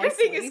 but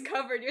everything nicely. is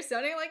covered. You're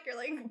sounding like you're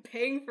like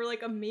paying for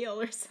like a meal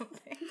or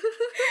something.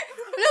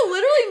 No,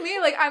 literally me.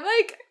 Like I'm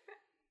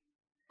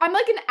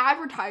like an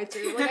advertiser.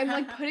 Like I'm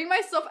like putting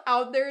myself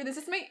out there. This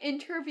is my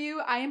interview.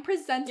 I am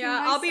presenting Yeah,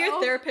 myself. I'll be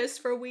your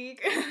therapist for a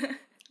week.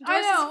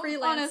 I know,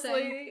 freelancing.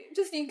 honestly.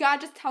 Just you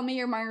gotta just tell me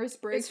your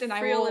Myers-Briggs, It's and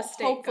I real will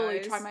estate, hopefully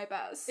guys. try my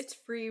best. It's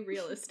free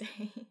real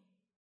estate.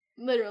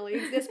 Literally,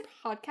 this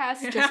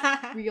podcast is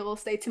just real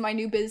estate to my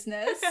new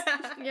business.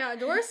 Yeah,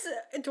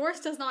 Doris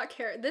does not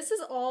care. This is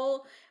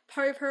all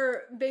part of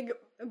her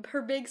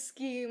big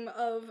scheme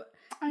of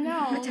I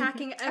know.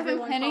 attacking I've been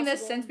everyone planning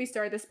this possible. since we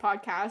started this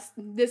podcast.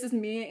 This is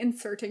me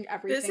inserting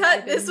everything.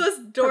 This was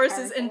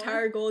Doris's preparing for.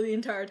 entire goal the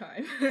entire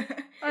time.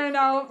 I don't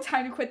know.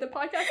 Time to quit the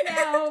podcast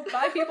now.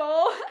 Bye,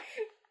 people.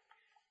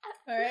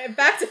 All right,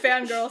 back to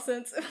fangirl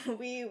since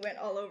we went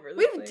all over the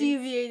We've place.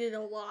 deviated a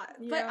lot,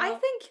 but I Yeah.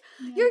 think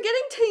you're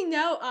getting to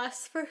know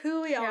us for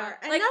who we are,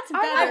 and Like, that's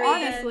I better. know,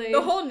 than- honestly.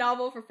 The whole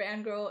novel for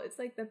fangirl, it's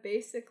like the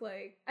basic,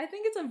 like, I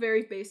think it's a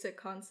very basic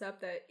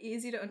concept that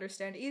easy to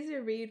understand, easy to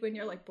read when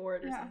you're like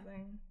bored or Yeah.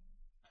 something.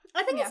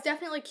 I think Yeah. it's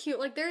definitely cute.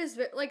 Like there's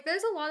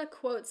a lot of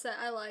quotes that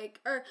I like,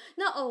 or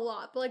not a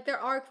lot, but like there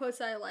are quotes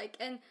that I like,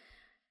 and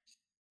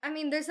I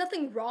mean, there's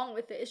nothing wrong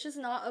with it. It's just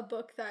not a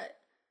book that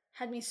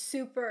had me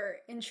super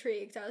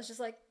intrigued. I was just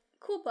like,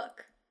 cool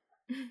book.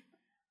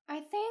 I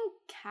think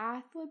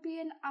Kath would be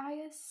an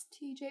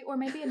ISTJ or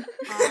maybe an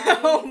I.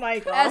 Oh my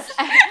gosh.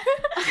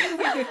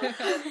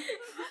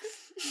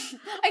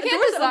 I can't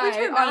Doors decide,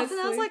 opened her mouth, honestly.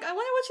 and I was like, I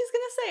wonder what she's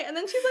gonna say, and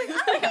then she's like,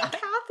 I think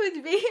Kath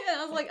would be, and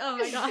I was like, oh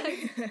my god.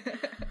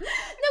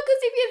 No,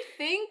 because if you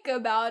think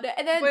about it,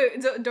 and then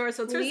Wait, Doris,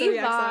 what's her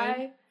zodiac sign?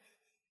 Levi,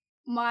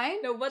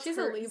 mine. No, what's She's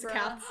her? a Libra.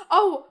 Kath's?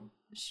 Oh,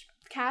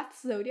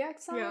 Kath's zodiac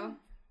sign. Yeah.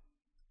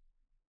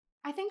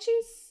 I think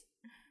she's.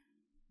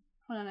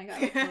 Hold on, I gotta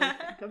really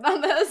think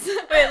about this.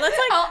 Wait, let's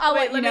like. I'll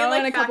wait, let you me, know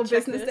like, in a couple fact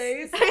check business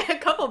this. days. A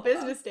couple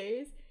business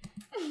days.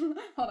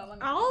 Hold on, let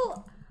me.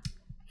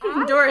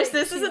 I Doris, think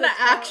this she's isn't a an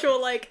Taurus.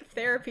 actual like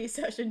therapy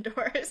session,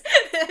 Doris.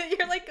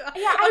 You're like,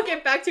 Yeah, I'll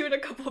get back to you in a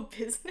couple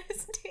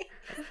business days.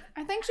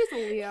 I think she's a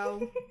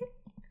Leo.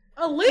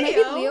 A Leo.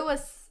 Maybe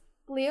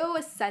Leo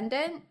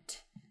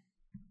ascendant.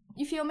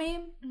 You feel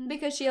me?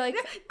 Because she like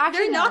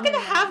actually They're not no, gonna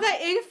no, no. have that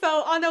info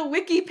on a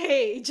wiki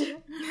page.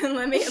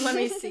 let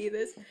me see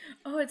this.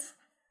 Oh, it's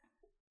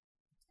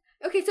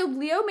Okay, so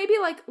Leo maybe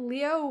like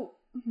Leo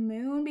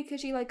moon because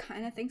she like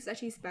kind of thinks that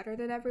she's better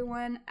than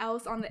everyone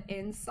else on the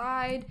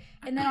inside,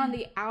 and then on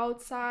the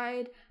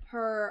outside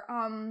her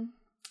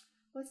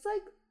what's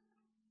like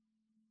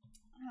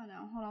I don't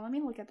know. Hold on, let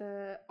me look at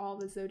all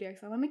the zodiac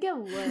signs. Let me get a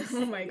list.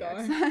 Oh of my zodiac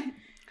God. signs.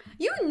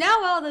 You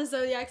know all the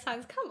zodiac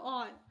signs. Come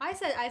on. I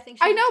said I think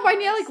she's I know, a but I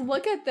need to Taurus. like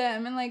look at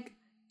them and like.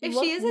 If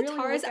look- she is a really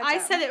Taurus, look at I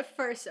them. said it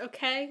first,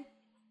 okay?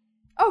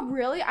 Oh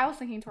really? I was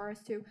thinking Taurus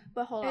too,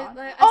 but hold It, on.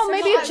 like, I Oh, said-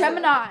 maybe oh, a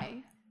Gemini.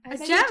 A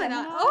Maybe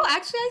Gemini. Oh,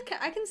 actually,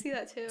 I can see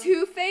that too.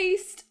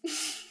 Two-faced.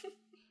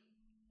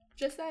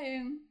 Just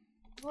saying.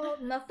 Well,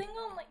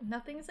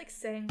 nothing's like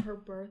saying her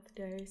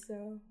birthday,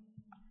 so.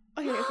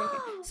 Okay.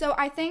 So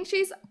I think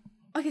she's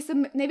okay.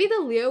 So maybe the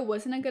Leo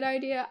wasn't a good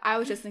idea. I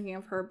was just thinking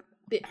of her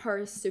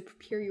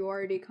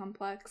superiority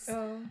complex.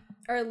 Oh.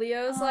 Are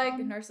Leos like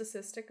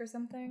narcissistic or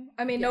something?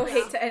 I mean, no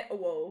Yes. hate to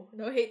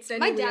no hate to any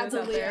My Leos dad's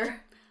a out Leo.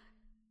 there.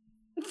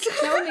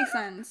 That would make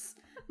sense.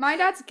 My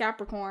dad's a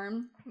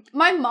Capricorn.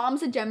 My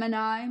mom's a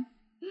Gemini.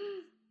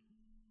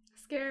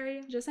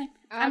 Scary. Just saying.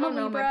 I I'm a don't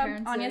know my Libra.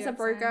 parents' Anya's a zodiac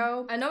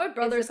Virgo. sign. I know my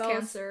brother's Isabel's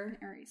Cancer.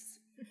 Aries.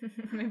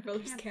 My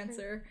brother's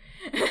Cancer.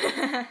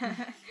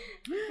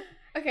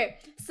 Okay,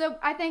 so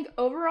I think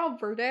overall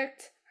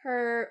verdict,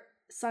 her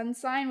sun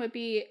sign would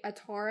be a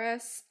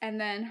Taurus, and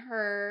then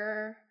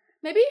her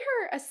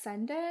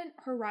ascendant,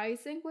 her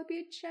rising would be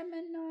a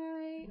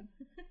Gemini.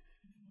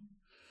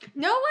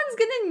 No one's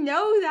gonna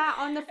know that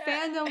on the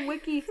fandom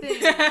wiki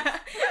thing.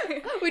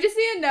 We just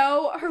need to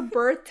know her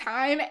birth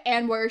time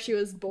and where she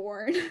was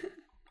born.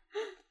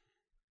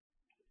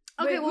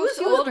 Okay, Wait, well, who's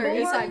she was older?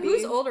 born-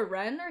 Who's older,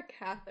 Ren or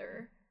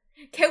Cather?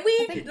 Can we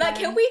think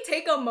can Ren. we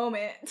take a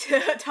moment to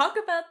talk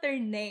about their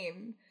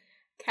name?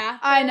 Cather.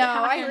 I know,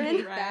 I Catherine,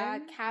 hate Ren?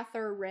 that.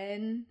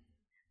 Catherine.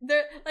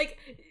 They're like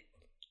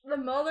the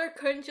mother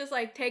couldn't just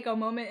like take a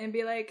moment and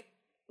be like,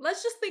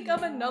 let's just think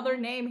of another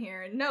name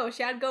here. No,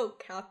 she had to go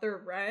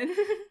Catherine.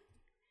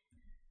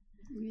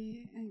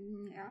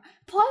 Yeah.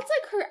 Plus,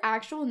 like, her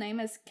actual name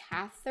is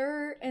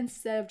Cather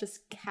instead of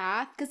just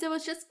Kath, because it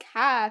was just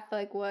Kath,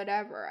 like,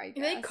 whatever, I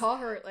guess. They call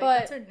her like But-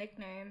 that's her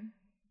nickname.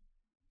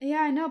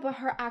 Yeah, I know, but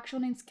her actual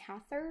name's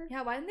Cather.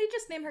 Yeah, why didn't they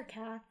just name her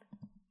Kath?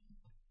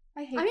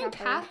 I hate I mean,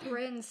 Cather.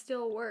 Catherine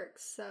still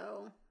works,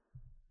 so.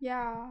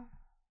 Yeah.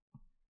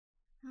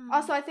 Hmm.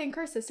 Also, I think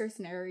her sister's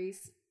an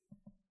Aries.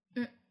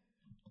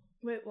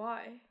 Wait,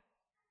 why?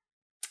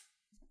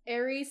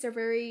 Aries are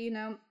very,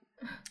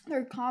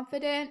 they're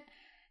confident.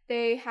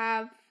 They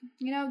have,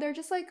 they're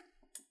just like,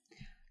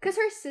 because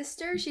her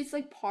sister, she's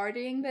like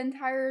partying the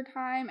entire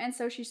time, and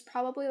so she's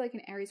probably like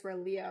an Aries or a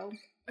Leo.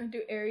 Or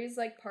do Aries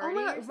like Oh party?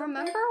 my or God, something?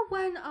 remember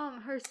when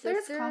her They're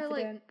just sister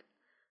confident.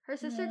 her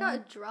sister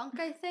got drunk,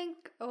 I think,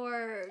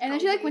 or And then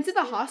got she like went to the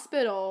wasted?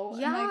 hospital.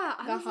 Yeah,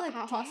 and, I was like,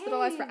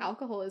 hospitalized for dang.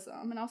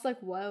 alcoholism, and I was like,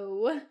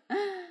 whoa.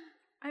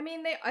 I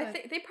mean, I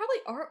think they probably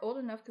are old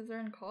enough because they're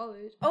in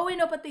college. Oh wait,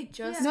 no, but they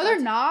just No, got they're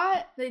to-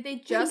 not. They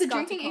just the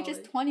got drinking to age is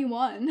college.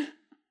 21.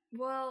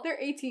 Well, They're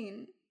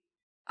 18.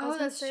 I was Oh,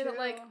 gonna that's say true. that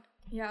like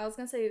I was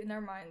gonna say never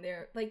mind.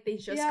 They're like they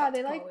just Yeah, got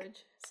they, to like- college,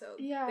 so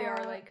Yeah, they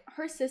are like.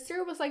 her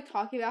sister was like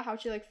talking about how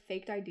she like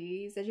faked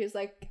IDs, and she was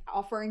like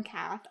offering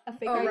Kath a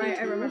fake Oh, ID. right,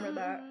 I too. remember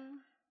that.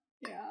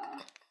 Yeah,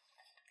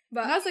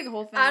 But that was like a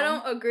whole thing. I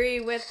don't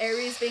agree with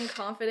Aries being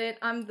confident.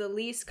 I'm the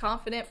least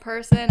confident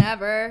person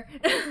ever.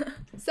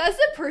 Says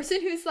the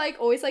person who's like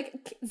always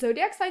like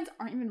zodiac signs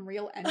aren't even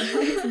real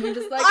anyways, and you're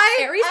just like I-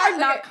 Aries I- are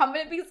not okay.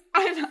 confident because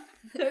I'm not.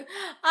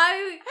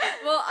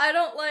 I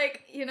don't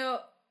like,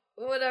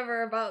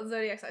 whatever about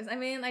zodiac signs. I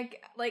mean,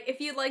 like if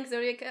you like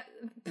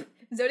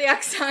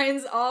zodiac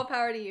signs, all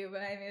power to you,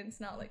 but I mean, it's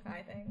not like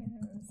my thing.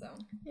 So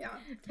Yeah.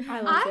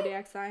 I love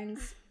zodiac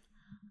signs.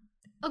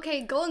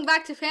 Okay, going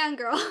back to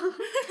fangirl.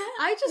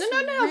 I just No,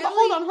 really... but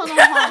hold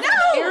on.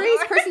 No! Aries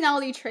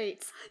personality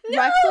traits. No!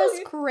 Reckless,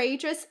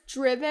 courageous,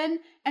 driven,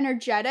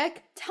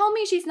 energetic. Tell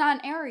me she's not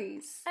an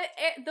Aries.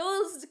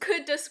 Those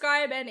could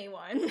describe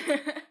anyone.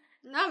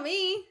 Not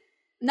me.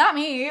 Not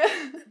me. It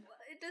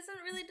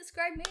doesn't really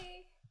describe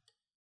me,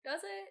 does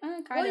it?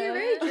 Kind Well, you're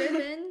very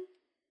driven.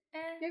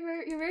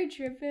 You're very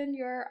driven.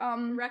 You're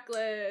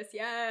Reckless,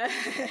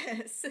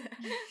 yes.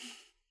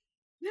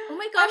 Oh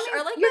my gosh, I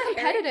mean, are like you're the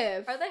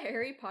competitive. Are the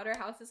Harry Potter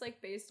houses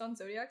like based on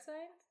zodiac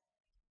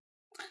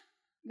signs?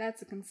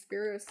 That's a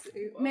conspiracy.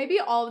 Whoa. Maybe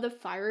all of the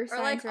fire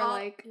signs are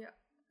like yeah.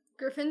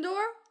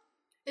 Gryffindor?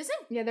 Isn't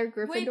yeah, they're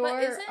Gryffindor. Wait,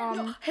 but isn't-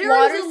 No, Harry's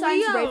water a signs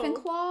Leo.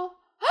 Ravenclaw.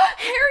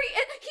 Harry,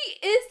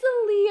 he is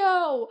the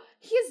Leo.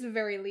 He is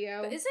very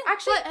Leo. But isn't-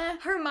 actually?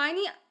 But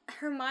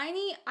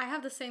Hermione, I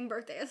have the same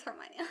birthday as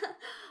Hermione.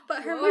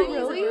 But Whoa,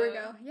 Hermione's really? a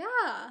Virgo.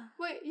 Yeah.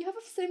 Wait, you have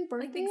the same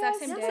birthday? the exact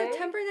as? same Yeah, day?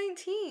 September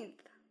 19th.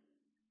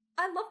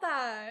 I love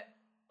that.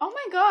 Oh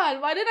my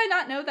god, why did I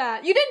not know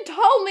that? You didn't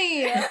tell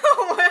me.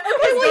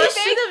 well, you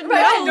should have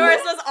known.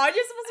 Doris was, aren't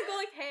you supposed to go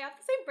like, hey, I have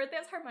the same birthday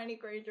as Hermione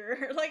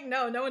Granger? Like,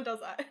 no one does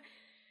that.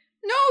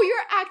 No, you're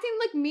acting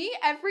like me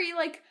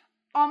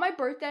on my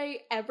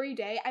birthday every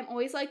day. I'm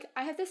always like,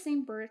 I have the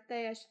same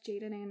birthday as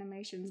Jaden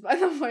Animations, by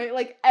the way,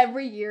 like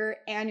every year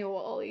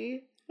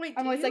annually. Wait,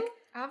 I'm do always you? like,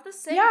 I have the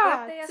same yeah,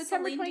 birthday as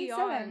September Celine 27th.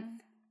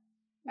 Dion.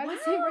 I have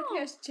the same Wow.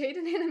 birthday as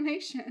Jaden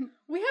Animation.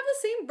 We have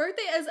the same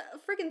birthday as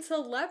freaking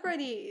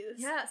celebrities.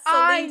 Yeah,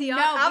 I Celine Dion.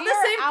 know, I have we the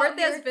are same out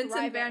birthday as here Vincent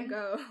thriving. Van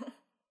Gogh.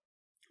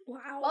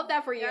 Wow. Love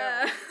that for you.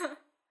 Yeah.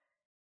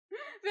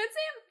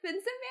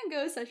 Vincent Van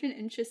Gogh is such an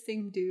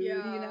interesting dude, you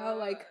know,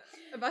 like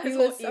about he his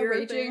whole was a ear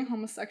raging thing.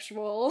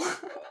 homosexual.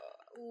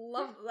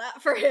 Love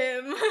that for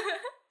him.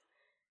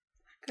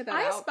 Cut that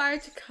I out. aspire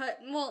to cut.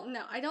 Well,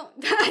 no, I don't.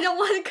 I don't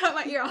want to cut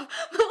my ear off.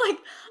 But like,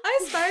 I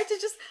aspire to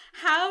just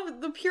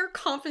have the pure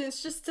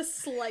confidence, just to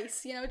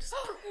slice. You know, just.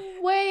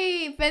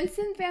 Wait,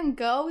 Vincent Van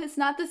Gogh is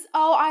not this.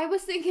 Oh, I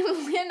was thinking of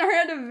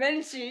Leonardo da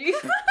Vinci.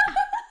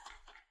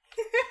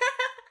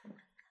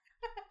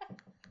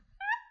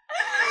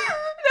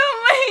 Don't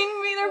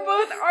mind me, they're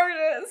both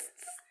artists.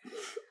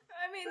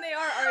 I mean, they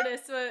are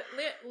artists, but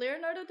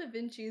Leonardo da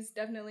Vinci is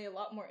definitely a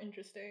lot more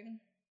interesting.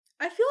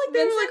 I feel like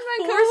they were Vincent like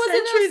Van 4 Gogh was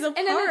centuries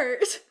in an-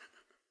 apart.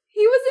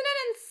 He was in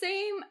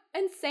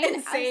an insane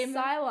Insane.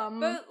 asylum.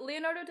 But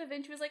Leonardo da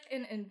Vinci was like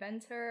an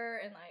inventor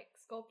and like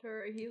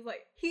sculptor. He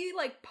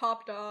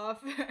popped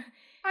off.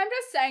 I'm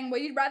just saying,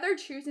 would you rather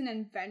choose an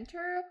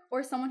inventor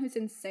or someone who's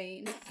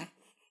insane?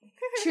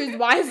 Choose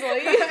wisely.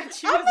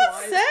 I'm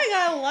not saying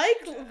I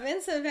like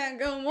Vincent Van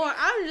Gogh more.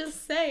 I'm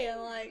just saying,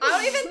 like. I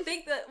don't even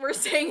think that we're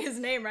saying his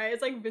name right.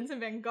 It's like Vincent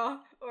Van Gogh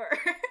or.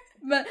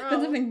 But Oh.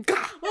 Vincent Van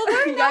Gogh. Well,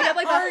 we're You not gotta get,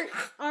 like,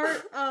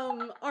 art.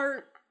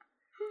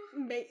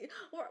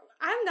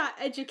 I'm not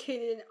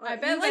educated in art. I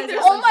bet, You like, guys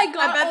there's are. Oh my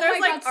god! I bet oh there's,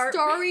 my like, god! art-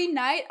 Starry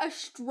Night,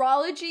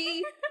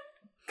 astrology.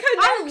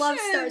 I love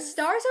stars. connections.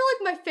 Stars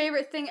are like my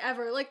favorite thing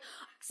ever. Like,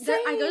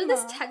 I go to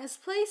this Same. tennis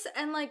place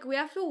and like we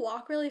have to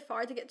walk really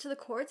far to get to the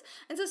courts,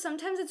 and so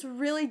sometimes it's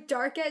really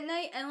dark at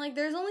night and like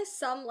there's only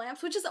some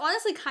lamps, which is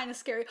honestly kind of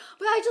scary.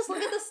 But I just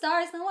look at the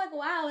stars and I'm like,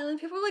 wow. And then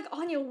people are like,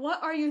 Anya,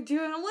 what are you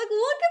doing? I'm like,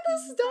 look at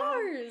the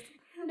stars.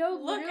 No,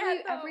 Look literally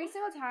at them. every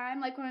single time,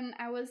 like when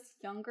I was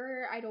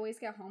younger, I'd always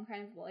get home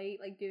kind of late,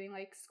 like doing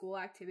like school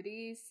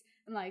activities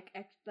and like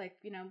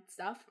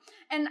stuff.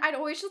 And I'd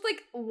always just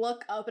like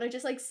look up and I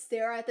just like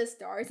stare at the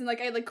stars and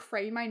like I'd like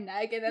crane my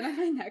neck and then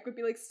my neck would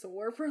be like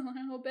sore for a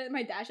little bit.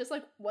 My dad's just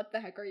like, "What the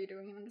heck are you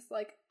doing?" And I'm just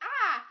like,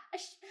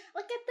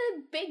 look at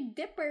the Big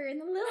Dipper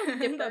and the Little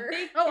The Dipper.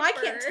 Big Oh, I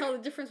Dipper. can't tell the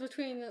difference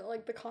between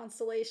like the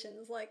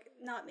constellations. Like,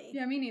 not me.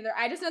 Yeah, me neither.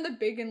 I just know the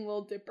Big and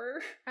Little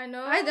Dipper. I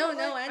know. I don't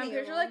know like, any I'm of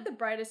pretty sure them. like the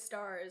brightest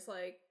star is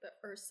like the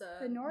Ursa.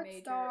 The North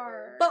Major.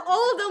 Star. But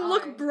all of them Eye.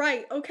 look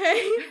bright.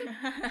 Okay.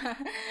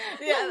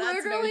 Yeah,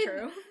 that's very literally-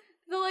 true.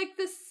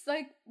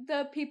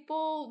 The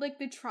people, like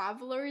the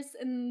travelers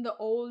in the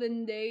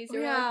olden days,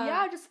 they're Yeah. like,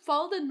 yeah, just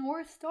follow the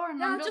North Star. And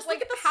Yeah, I'm just like,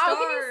 look at the how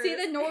can you see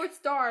stars. the North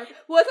Star?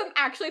 What if I'm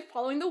actually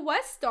following the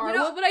West Star? You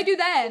know- What would I do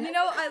then? You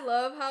know, I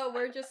love how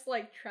we're just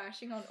like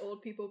trashing on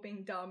old people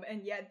being dumb,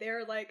 and yet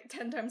they're like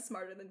 10 times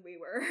smarter than we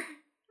were.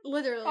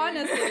 Literally.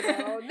 Honestly,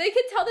 though, they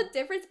can tell the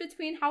difference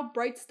between how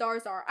bright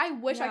stars are. I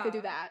wish I could do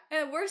Yeah. that.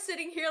 And we're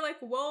sitting here like,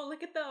 whoa,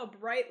 look at the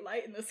bright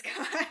light in the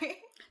sky.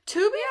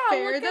 To be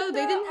fair, look at though,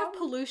 they the, didn't have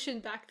pollution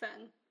back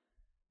then.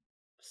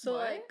 So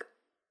What? like,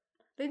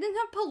 they didn't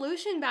have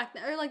pollution back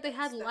then, or like they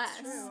had That's less.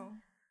 true.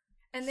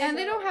 And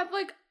they don't have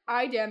like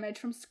eye damage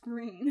from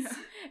screens.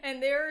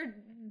 And they're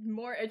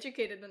more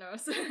educated than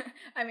us.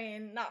 I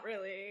mean, not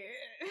really.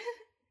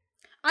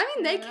 I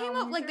mean, they You came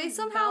know, up like these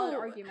they are somehow valid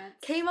arguments.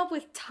 came up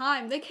with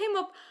time. They came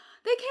up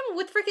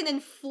with freaking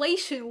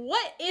inflation.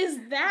 What is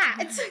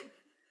that?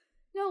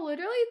 No,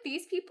 literally,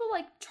 these people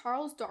like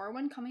Charles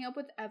Darwin coming up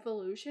with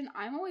evolution.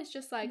 I'm always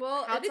just like,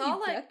 Well, how it's did all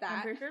you like get that?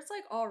 I'm pretty sure it's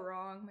like all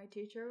wrong. My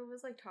teacher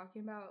was like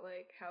talking about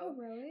like how Oh,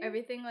 really?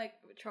 everything like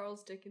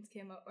Charles Dickens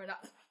came up, or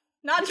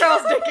not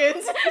Charles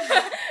Dickens,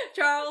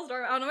 Charles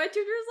Darwin. I don't know. My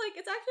teacher was like,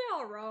 it's actually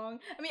all wrong.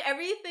 I mean,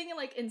 everything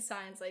like in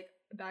science like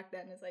back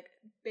then is like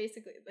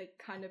basically like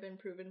kind of been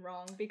proven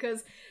wrong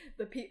because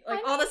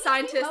all the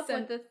scientists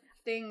and the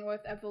thing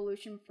with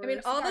evolution first. I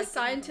mean, all the gotta give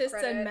them scientists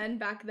and credit. men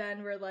back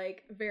then were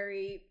like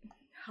very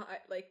high,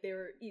 like they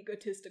were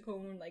egotistical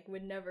and like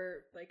would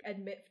never like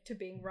admit to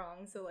being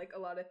wrong. So like a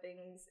lot of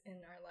things in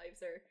our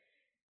lives are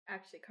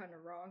actually kind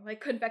of wrong.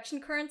 Like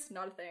convection currents,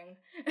 not a thing.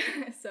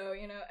 So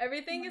you know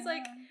everything is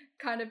like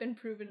kind of been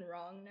proven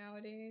wrong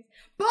nowadays.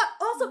 But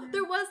also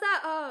there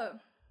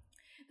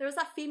was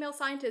that female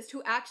scientist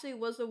who actually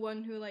was the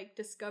one who like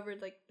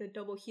discovered like the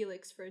double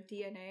helix for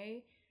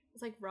DNA.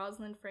 It's like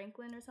Rosalind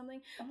Franklin or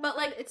something. But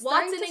like it's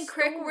Watson starting to and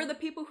Crick storm. were the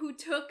people who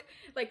took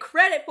like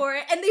credit for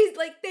it, and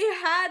they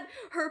had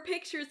her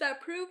pictures that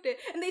proved it,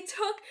 and they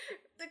took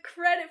the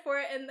credit for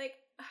it, and like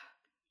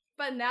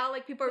but now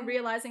like people are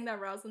realizing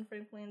that Rosalind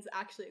Franklin's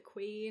actually a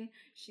queen.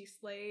 She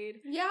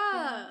slayed.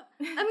 Yeah.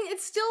 I mean,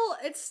 it's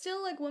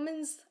still like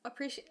women's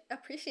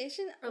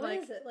appreciation. Or What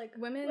like is it? Like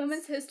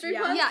Women's History Yeah.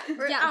 Month? Yeah,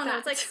 Or, yeah, I don't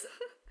know. that.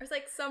 It's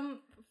like some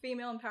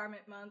female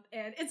empowerment month,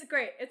 and it's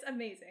great. It's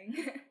amazing.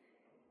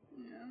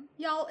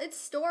 Y'all, it's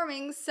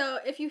storming, so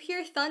if you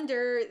hear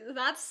thunder,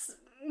 that's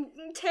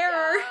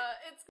terror.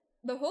 Yeah, it's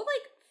the whole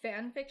like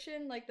fan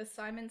fiction, like the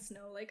Simon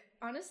Snow, like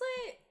honestly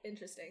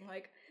interesting.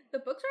 Like the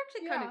books are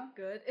actually kind Yeah. of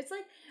good. It's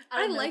like I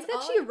don't know, like it's that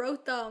all, she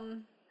wrote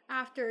them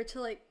after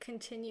to like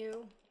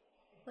continue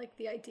like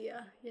the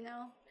idea, you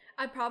know?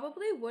 I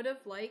probably would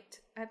have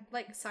liked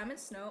like Simon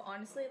Snow.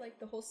 Honestly, like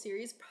the whole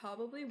series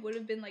probably would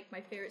have been like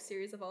my favorite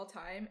series of all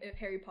time if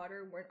Harry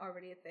Potter weren't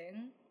already a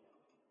thing.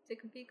 To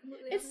be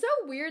completely It's honest.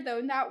 so weird though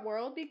in that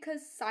world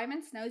because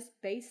Simon Snow's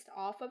based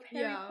off of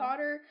Harry Yeah.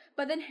 Potter,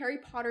 but then Harry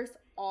Potter's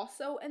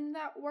also in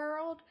that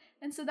world,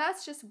 and so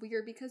that's just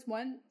weird because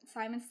one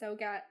Simon Snow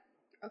got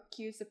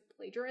accused of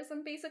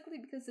plagiarism basically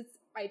because it's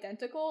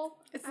identical.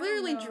 It's I don't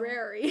literally know.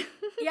 dreary.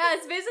 Yeah,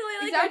 it's basically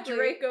like Exactly. a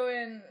Draco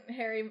and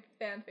Harry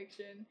fan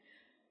fiction.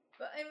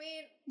 But I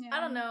mean, I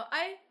don't know.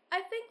 I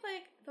think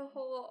like the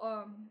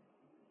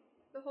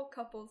whole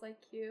couple's like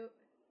cute.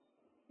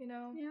 You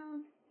know?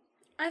 Yeah.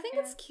 I think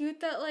it's cute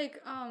that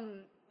like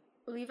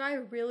Levi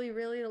really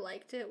really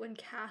liked it when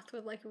Kath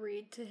would like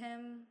read to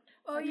him.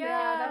 Oh Like,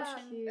 yeah, that's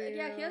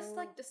Yeah, he has cute.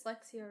 like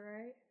dyslexia,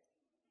 right?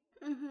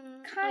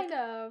 Mm-hmm. Kind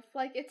of.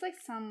 Like it's like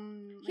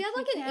some He had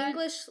like an can't-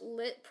 English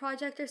lit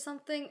project or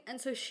something, and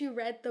so she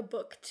read the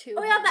book too.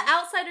 Oh yeah, The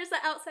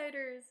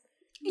Outsiders.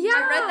 Yeah,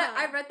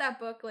 I read that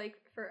book like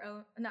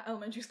for not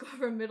elementary school,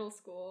 for middle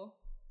school.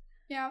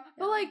 Yeah,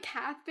 but like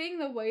Kath being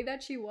the way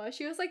that she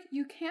was like,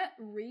 you can't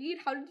read?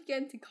 How did you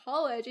get into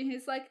college? And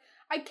he's like,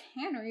 I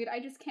can read, I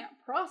just can't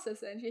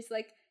process it. And she's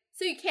like,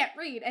 so you can't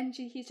read? And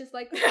he's just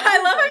like,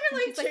 I love how and you're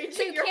like she's like, changing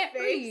 "So you your can't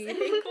face read."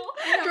 angle.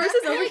 I know, Doris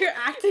is right? over here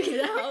acting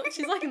it out.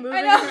 She's like moving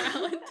I know. around.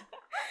 I'm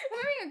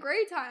having a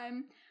great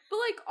time. But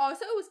like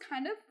also it was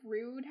kind of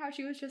rude how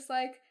she was just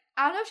like,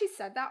 I don't know if she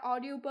said that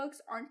audiobooks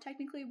aren't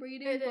technically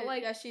reading, It but is.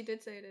 like Yeah, she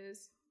did say it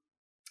is.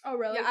 oh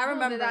really? Yeah, I Well,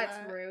 remember that's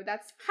that. rude.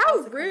 That's How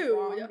also kind of rude.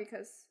 wrong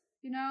because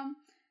you know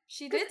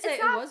She 'cause did say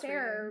it's it not was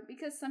fair reading.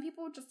 because some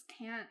people just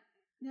can't,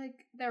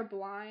 like they're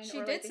blind. She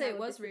or, did like, they say have it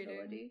a was reading.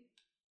 disability.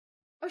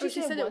 Oh,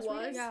 she said it was?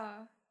 reading? Yeah,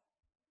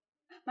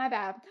 My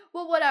bad.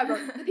 Well, whatever.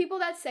 The people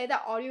that say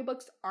that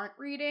audiobooks aren't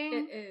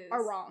reading it is.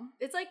 are wrong.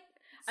 It's like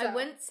So, I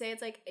wouldn't say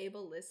it's like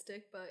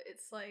ableistic, but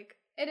it's like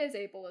It is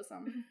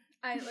ableism.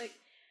 I like.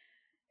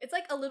 It's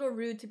like a little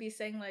rude to be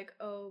saying like,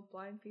 oh,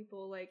 blind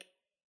people like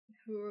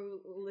who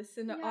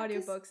listen to Yeah,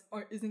 'cause-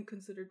 audiobooks isn't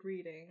considered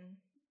reading.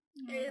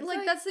 It's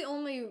Like that's the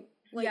only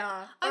like.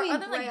 yeah, I Or mean,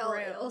 other, like,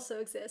 Braille also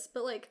exists,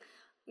 but like,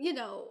 you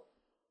know,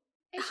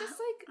 It's just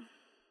like,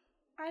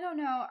 I don't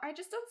know. I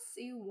just don't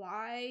see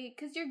why.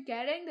 Because you're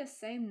getting the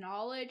same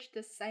knowledge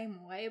the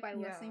same way by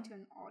listening Yeah. to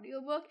an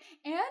audiobook.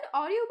 And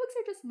audiobooks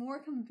are just more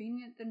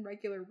convenient than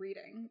regular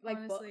reading. Like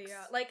honestly, books.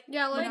 yeah. Like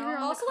yeah, like know? if you're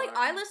on the also like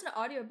car. I listen to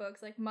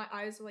audiobooks. Like my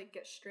eyes will like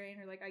get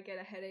strained or like I get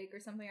a headache or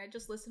something. I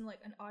just listen to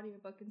like an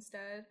audiobook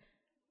instead.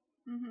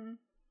 Mm-hmm.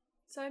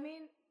 So I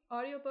mean,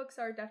 audiobooks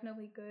are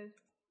definitely good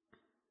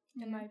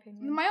in my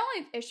opinion. My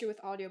only issue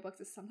with audiobooks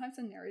is sometimes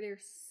the narrator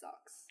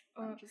sucks.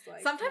 I'm just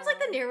like, Sometimes like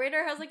the wow.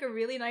 narrator has like a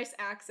really nice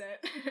accent.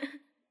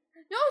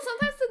 No,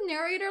 sometimes the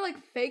narrator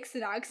like fakes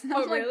an accent.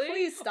 Oh, I'm like, really?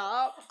 please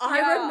stop. I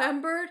Yeah.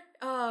 remembered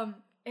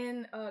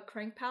in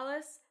Crank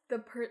Palace the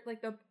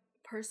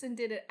person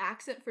did an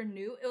accent for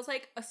Newt. It was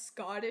like a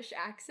Scottish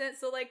accent,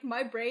 so like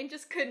my brain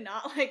just could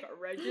not like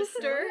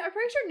register. I'm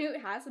pretty sure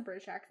Newt has a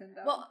British accent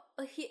though. Well,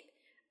 he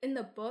in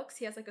the books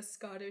he has like a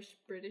Scottish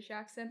British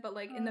accent, but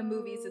like in the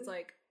movies it's Oh.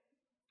 like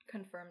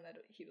confirmed that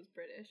he was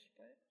British.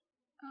 But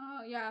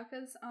Oh yeah,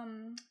 because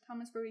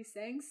Thomas Brody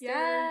Sangster,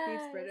 Yes.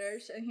 he's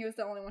British, and he was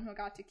the only one who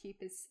got to keep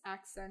his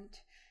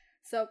accent.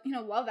 So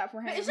love that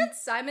for him. Wait, isn't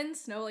Simon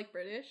Snow like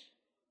British?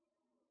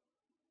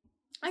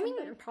 I mean,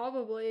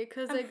 probably,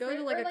 because they go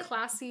to, like, a like-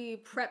 classy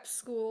prep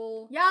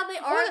school. Yeah, they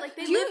are. Or, Like,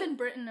 they do you- live in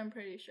Britain, I'm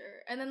pretty sure.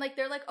 And then, like,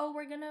 they're like, oh,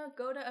 we're gonna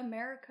go to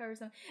America or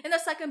something. In the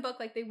second book,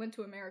 like, they went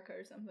to America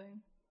or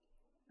something.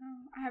 Oh,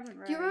 I haven't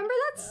read. Do you remember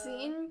that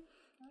scene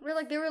where,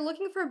 like, they were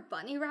looking for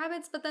bunny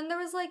rabbits, but then there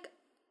was, like,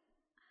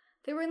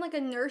 they were in, like,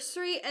 a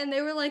nursery, and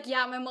they were like,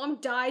 yeah, my mom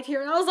died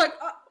here, and I was like,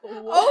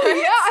 Oh yeah,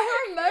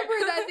 I remember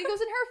that. I think it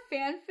was in her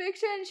fan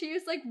fiction. She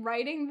was like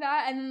writing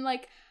that, and then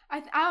like I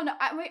don't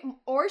know.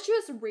 Or she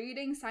was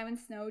reading Simon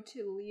Snow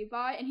to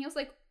Levi, and he was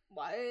like,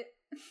 "What?"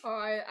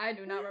 Oh, I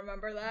do not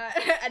remember that.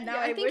 And now Yeah,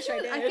 I wish I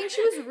did. I think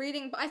she was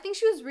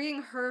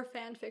reading her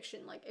fan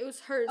fiction, like, it was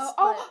hers,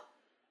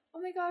 Oh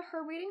my god,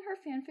 her reading her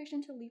fan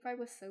fiction to Levi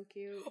was so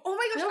cute. Oh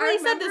my gosh, nobody I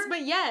said this, remember-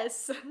 but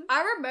yes.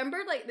 I remember,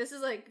 like, this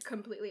is, like,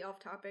 completely off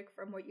topic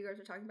from what you guys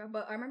were talking about,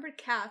 but I remember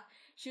Kath,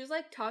 she was,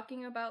 like,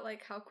 talking about,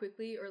 like, how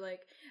quickly or, like,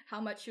 how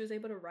much she was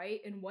able to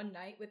write in one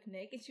night with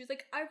Nick, and she was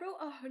like, I wrote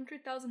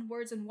 100,000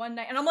 words in one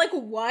night, and I'm like,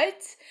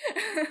 what?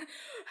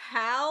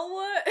 How?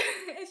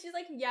 And she's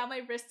like, yeah,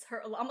 my wrists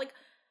hurt a lot. I'm like,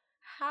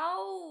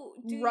 how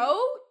do you- Wrote?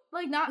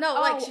 Like not No,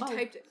 like, she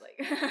typed it, like,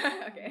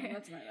 Okay, okay.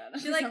 that's my bad.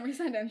 She, For like- some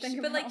reason I didn't think she-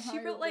 about but, like, how she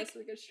I wrote, like, this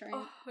with good strength.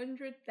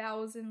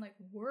 100,000 like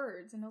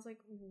words, and I was like,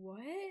 what?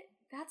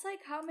 That's like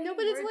how many No,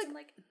 but it's, words like- in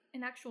like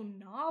an actual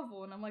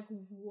novel, and I'm like,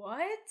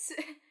 what?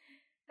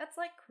 That's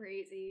like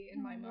crazy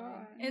in my Oh, mind.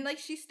 God. And like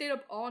she stayed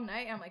up all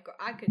night. I'm like,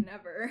 I could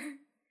never.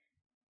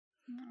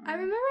 I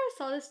remember I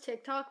saw this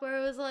TikTok where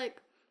it was like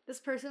this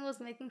person was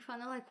making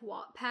fun of like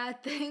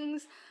Wattpad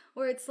things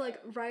where it's like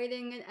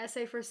writing an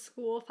essay for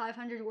school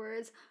 500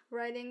 words,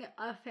 writing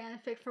a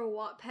fanfic for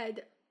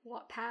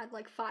Wattpad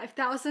like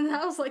 5,000.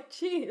 I was like,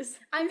 jeez,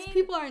 I these mean-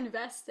 people are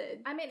invested.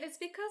 I mean, it's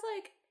because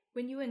like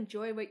when you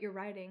enjoy what you're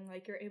writing,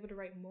 like you're able to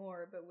write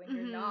more. But when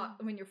you're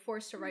not, when you're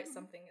forced to write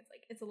something, it's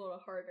like it's a little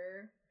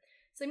harder.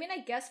 So I mean, I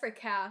guess for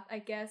Kath, I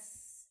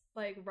guess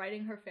like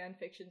writing her fan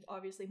fiction is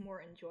obviously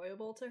more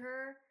enjoyable to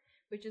her,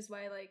 which is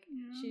why like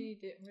Yeah. she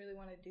didn't really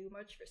want to do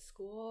much for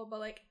school. But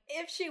like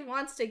if she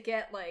wants to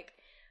get like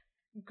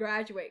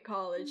graduate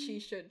college, she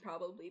should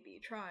probably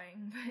be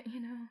trying. But you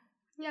know,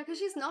 Yeah, because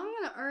she's not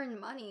gonna earn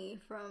money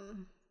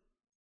from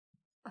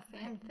a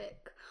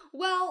fanfic.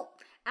 Well,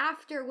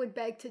 after would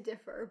beg to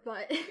differ,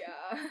 but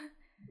yeah.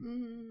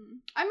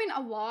 I mean,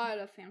 a lot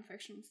of fan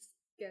fictions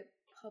get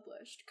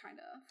published, kind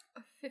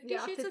of. 50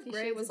 Yeah, Shades 50 of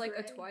Grey Shades was of like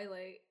a Grey.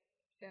 Twilight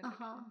fan fiction.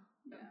 uh-huh.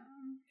 Yeah.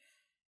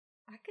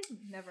 I could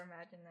never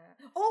imagine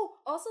that. Oh,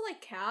 also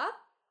like Kath,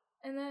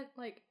 and then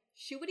like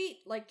she would eat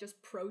like just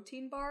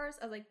protein bars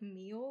as like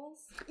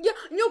meals. Yeah,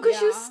 no, because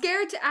she was Yeah.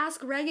 scared to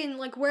ask Regan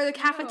like where the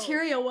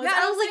cafeteria was. Yeah,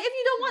 I I was was like, if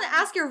you don't want to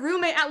ask your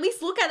roommate, at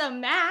least look at a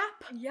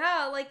map.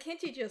 Yeah, like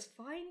can't you just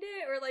find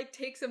it or like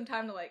take some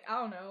time to like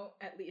I don't know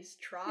at least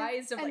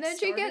try some. And like, then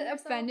she'd starving get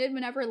herself? offended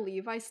whenever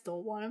Levi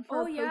stole one for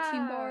Oh protein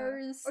yeah,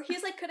 bars. Or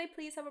he's like, could I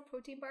please have a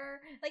protein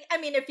bar? Like, I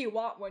mean, if you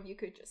want one, you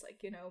could just like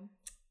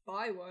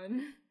buy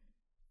one.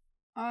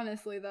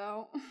 Honestly,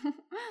 though,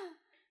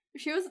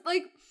 she was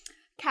like,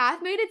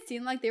 Kath made it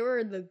seem like they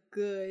were the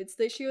goods.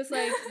 That she was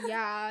like,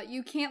 yeah,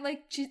 you can't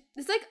like.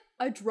 It's like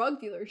a drug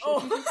dealership.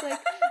 Oh. She's just like,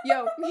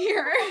 yo,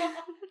 here.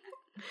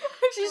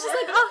 She's just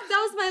like, oh,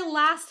 that was my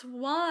last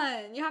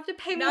one. You have to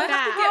pay me Now I have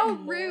back. to get How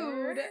more.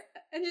 rude!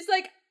 And just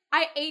like,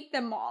 I ate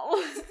them all.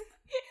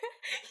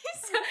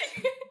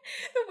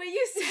 The way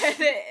you said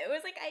it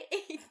was like I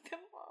ate them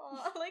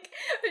all. Like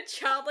a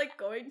child like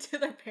going to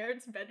their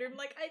parents' bedroom,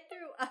 like I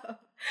threw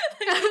up.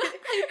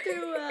 I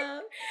threw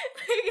up.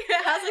 Like,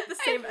 it has like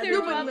the same threw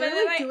No, energy. but up and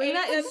literally then I doing ate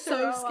that them is so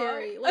throw up.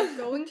 scary. Like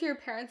going to your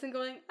parents and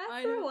going, I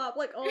I threw know. up.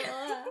 Like, oh, I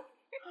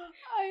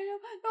know.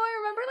 No, I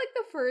remember like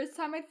the first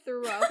time I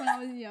threw up when I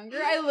was younger.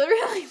 I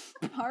literally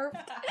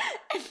barfed.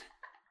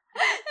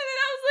 And then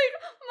I was like,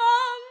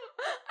 Mom,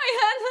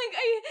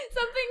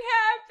 something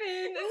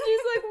happened. And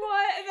she's like,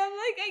 what? And I'm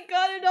like, I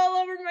got it all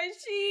over my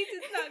sheets.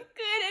 It's not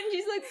good. And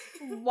she's like,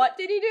 what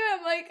did you do?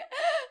 I'm like,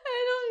 I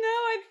don't know.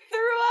 I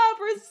threw up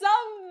or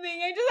something.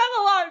 I just have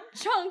a lot of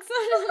chunks.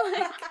 I'm just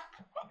like,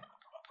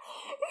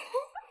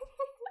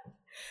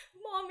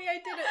 Mommy, I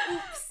did an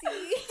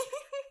oopsie.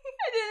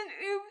 I did an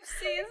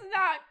oopsie. It's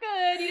not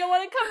good. You don't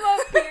want to come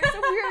up here. It's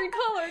a weird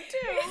color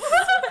too. It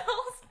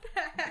smells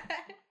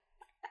bad.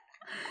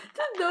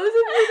 To those of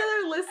you that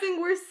are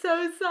listening, we're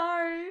so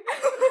sorry.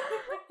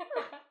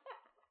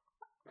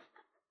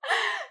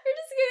 You're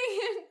just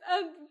getting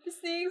a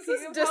sneak This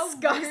peek is of how weird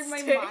disgusting.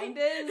 my mind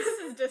is. This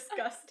is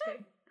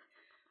disgusting.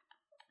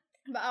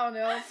 But I don't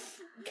know.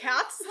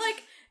 Kath's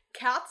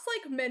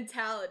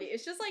mentality.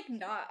 It's just like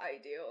not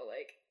ideal.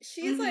 Like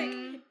she's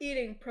Mhm. like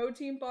eating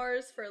protein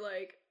bars for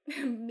like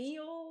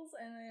meals,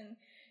 and then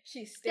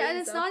she stays. Yeah, and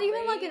it's up not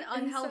even like late an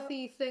and stuff.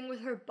 unhealthy thing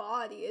with her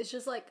body. It's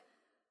just like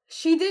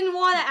she didn't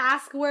want to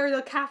ask where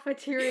the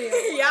cafeteria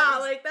was. Yeah,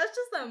 like that's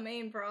just the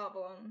main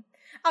problem.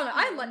 I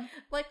don't know.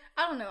 Mm-hmm.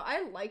 I don't know.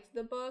 I liked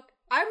the book.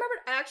 I remember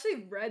I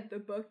actually read the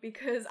book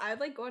because I'd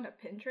like go into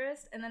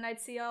Pinterest and then I'd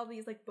see all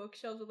these like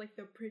bookshelves with like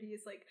the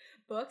prettiest like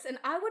books, and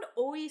I would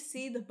always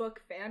see the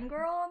book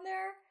Fangirl on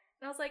there.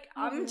 And I was like,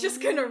 I'm just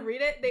gonna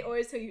read it. They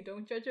always tell you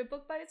don't judge a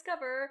book by its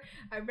cover.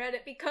 I read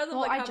it because of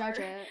the cover. I judge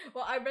it.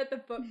 Well, I read the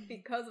book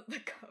because of the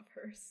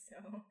cover,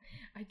 so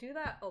I do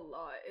that a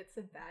lot. It's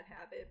a bad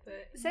habit,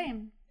 but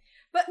Same.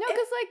 But No,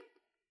 because like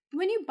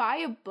when you buy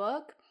a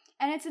book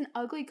and it's an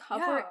ugly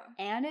cover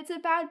and it's a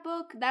bad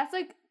book, that's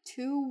like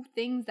two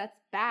things that's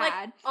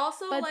bad. like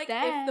also but like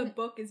then- if the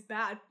book is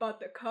bad but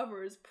the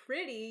cover is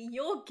pretty,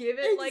 you'll give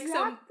it like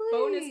some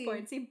bonus Exactly.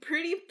 points. See,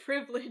 pretty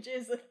privilege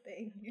is a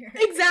thing here.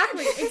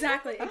 Exactly.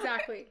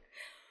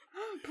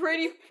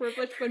 Pretty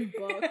privileged with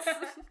books.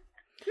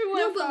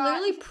 No, but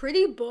literally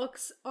pretty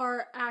books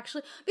are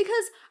actually,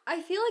 because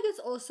I feel like it's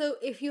also,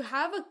 if you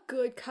have a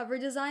good cover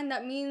design,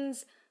 that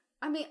means,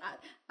 I mean,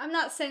 I'm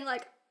not saying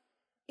like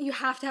you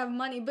have to have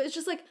money, but it's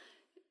just like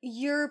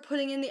you're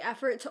putting in the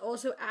effort to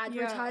also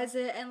advertise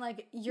it, and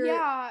like They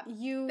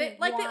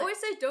always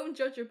say don't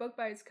judge your book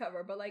by its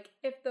cover, but like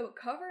if the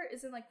cover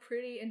isn't like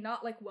pretty and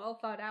not like well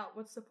thought out,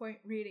 what's the point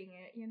reading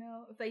it, you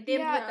know? If they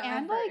didn't put the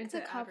and effort like into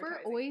the cover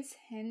advertising. always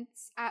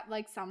hints at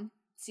like some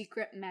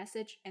secret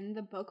message in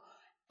the book.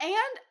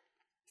 And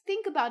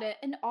think about it,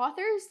 an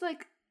author's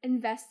like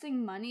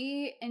investing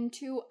money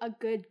into a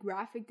good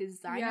graphic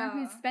designer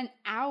who spent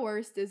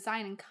hours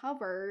designing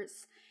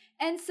covers.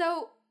 And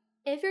so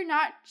if you're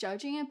not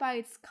judging it by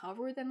its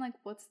cover, then like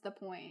what's the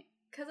point?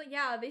 Cause like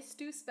they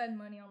do spend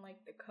money on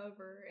like the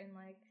cover and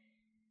like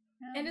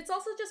and it's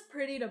also just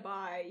pretty to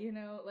buy, you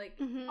know, like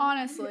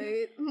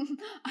Honestly,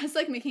 I was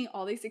like making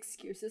all these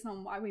excuses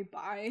on why we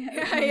buy.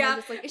 Yeah.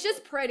 Just, like, it's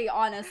just pretty,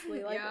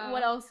 honestly. Like,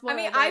 what else? I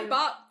mean, I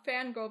bought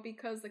Fangirl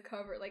because the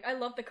cover, like, I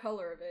love the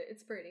color of it.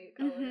 It's pretty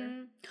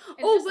color.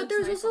 Oh, but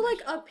there's also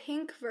like a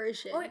pink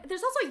version. Oh,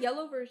 there's also a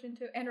yellow version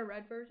too, and a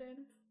red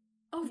version.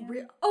 Oh,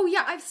 real? Oh,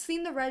 yeah, I've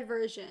seen the red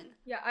version.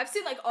 Yeah, I've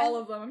seen like all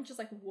of them. I'm just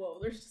like, whoa,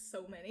 there's just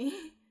so many.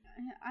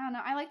 I don't know.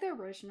 I like the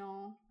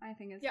original. I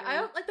think it's I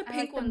don't like the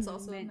pink one's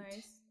also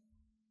nice.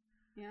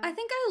 Yeah. I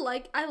think I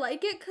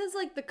like it because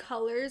like the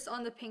colors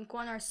on the pink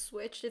one are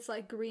switched. It's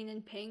like green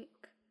and pink.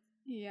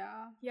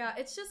 Yeah. Yeah,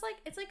 it's just like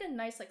it's like a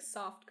nice like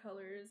soft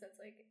colors that's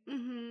like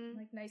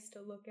like nice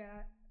to look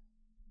at.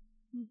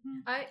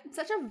 It's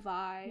such a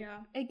vibe. Yeah.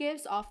 It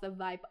gives off the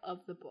vibe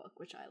of the book,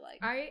 which I like.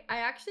 I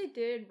actually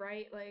did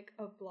write like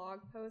a blog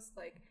post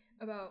like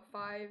about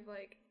 5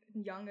 like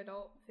young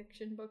adult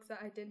fiction books that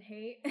I didn't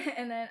hate,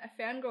 and then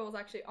a Fangirl was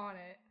actually on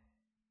it.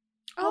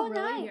 Oh,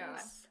 really? nice. Yeah.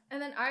 And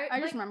then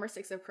I just remember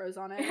 6 of Crows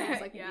on it, and I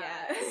was like,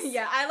 yes.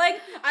 Yeah,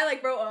 I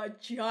wrote a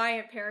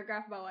giant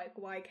paragraph about like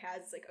why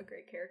Kaz is like a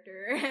great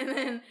character, and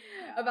then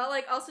about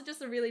like also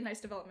just a really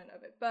nice development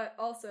of it. But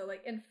also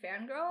like in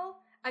Fangirl,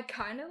 I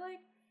kind of like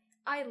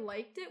I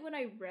liked it when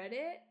I read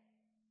it.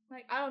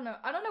 Like I don't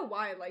know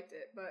why I liked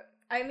it, but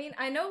I mean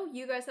I know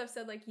you guys have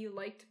said like you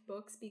liked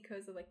books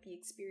because of like the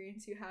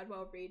experience you had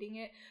while reading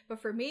it,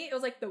 but for me it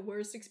was like the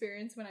worst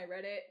experience when I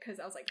read it because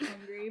I was like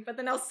hungry, but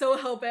then I was so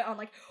hell-bent on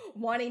like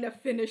wanting to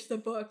finish the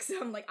book, so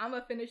I'm like I'm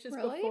gonna finish this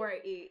before I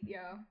eat.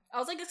 Yeah, I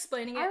was like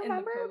explaining it in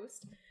the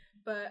post,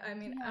 but I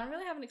mean I don't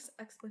really have an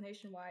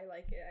explanation why I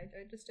like it.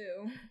 I just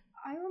do.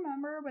 I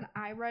remember when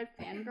I read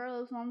Fangirl,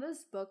 it was one of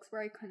those books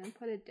where I couldn't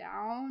put it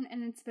down,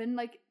 and it's been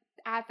like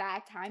at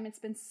that time, it's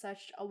been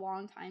such a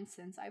long time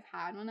since I've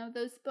had one of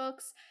those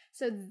books,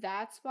 so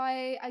that's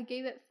why I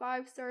gave it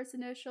 5 stars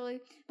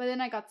initially, but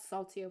then I got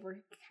salty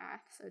over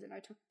Cath, so then I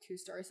took 2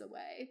 stars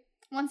away.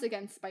 Once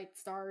again, spite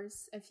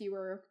stars, if you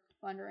were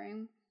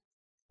wondering.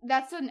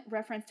 That's a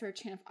reference to our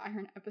Chain of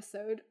Iron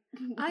episode.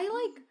 I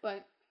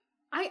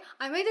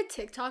made a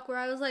TikTok where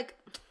I was like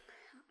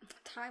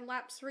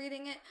time-lapse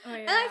reading it,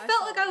 and I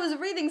felt like I was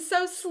reading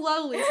so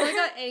slowly, so I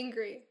got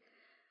angry.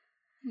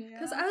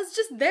 Because I was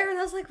just there and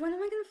I was like, when am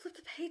I gonna flip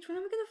the page?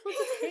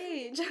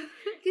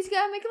 Because you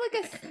gotta make it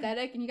like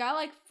aesthetic, and you gotta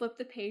like flip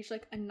the page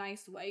like a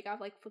nice way. You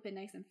gotta like flip it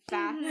nice and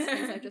fast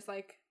instead of just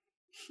like.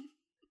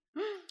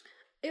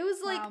 It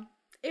was like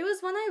it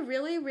was when I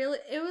really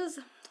it was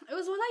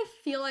when I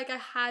feel like I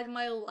had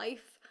my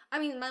life. I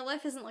mean, my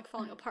life isn't like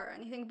falling apart or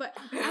anything, but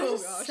I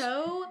was just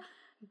so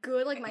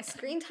good. Like my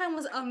screen time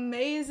was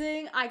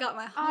amazing. I got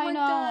my homework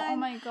done. Oh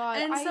my god.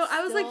 And so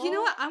I was like, you know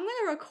what? I'm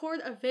gonna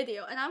record a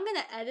video and I'm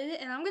gonna edit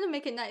it and I'm gonna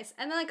make it nice.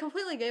 And then I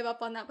completely gave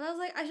up on that, but I was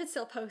like, I should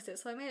still post it.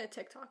 So I made a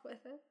TikTok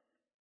with it.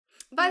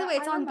 By the way,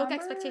 it's on Book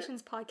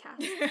Expectations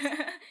podcast.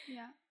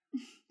 Yeah.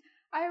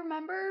 I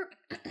remember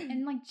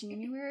in like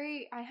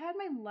January, I had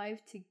my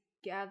life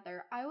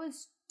together. I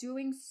was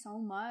doing so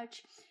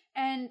much,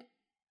 and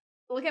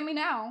look at me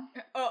now.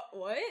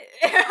 What?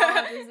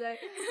 I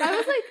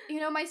was like,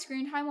 you know, my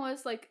screen time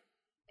was like,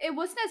 it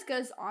wasn't as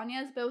good as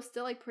Anya's, but it was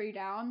still like pretty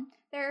down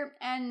there.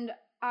 And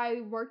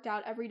I worked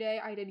out every day.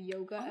 I did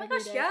yoga every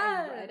day.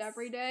 I read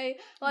every day.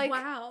 Like,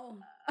 wow.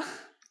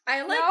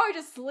 Now I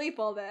just sleep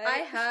all day. I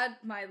had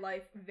my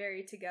life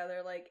very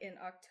together, like in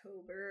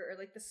October or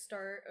like the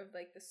start of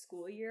like the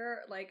school year,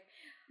 like.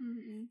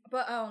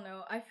 But I don't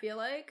know. I feel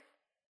like.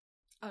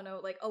 I don't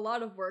know, like a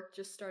lot of work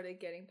just started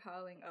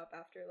piling up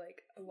after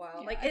like a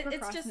while. Yeah, like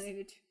it's just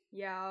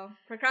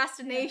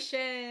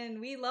procrastination.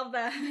 We love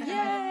that.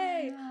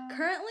 Yay!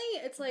 Currently,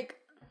 it's like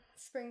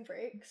spring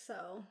break,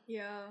 so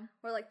Yeah.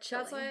 we're like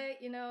chilling. That's why,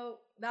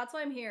 that's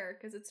why I'm here,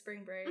 because it's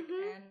spring break.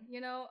 Mhm.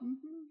 And,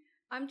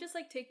 I'm just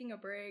like taking a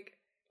break.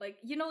 Like,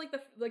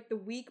 like the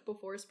week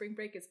before spring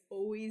break is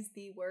always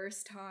the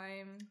worst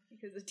time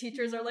because the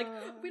teachers are like,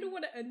 we don't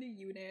want to end the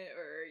unit,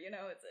 or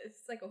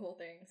it's like a whole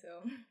thing.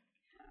 So,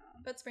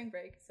 but spring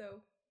break,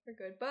 so we're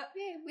good. But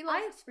yeah, we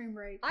love spring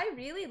break. I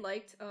really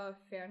liked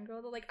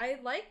Fangirl though. Like, I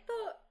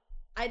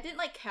didn't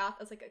like Kath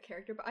as like a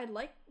character, but I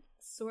liked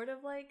sort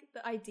of like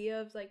the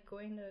idea of like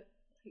going to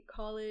like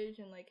college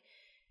and like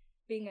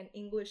being an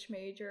English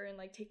major and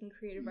like taking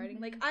creative writing.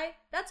 Like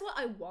that's what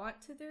I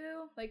want to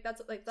do. Like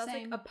that's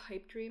Same. like a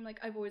pipe dream. Like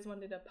I've always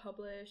wanted to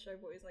publish.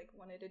 I've always like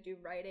wanted to do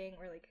writing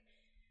or like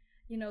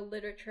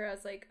literature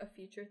as like a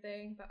future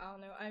thing. But I don't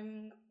know.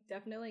 I'm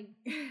definitely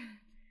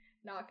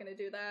not gonna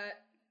do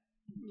that.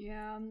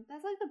 Yeah,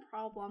 that's like the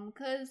problem,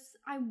 because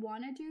I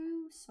want to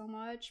do so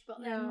much,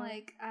 but then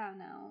like I don't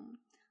know.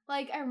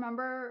 Like, I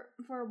remember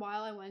for a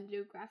while I wanted to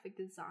do graphic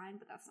design,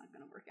 but that's not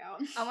gonna work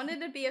out. I wanted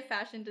to be a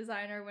fashion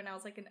designer when I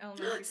was like in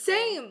elementary school.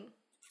 Same.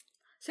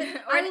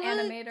 Or an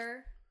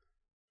animator.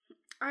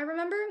 I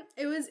remember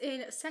it was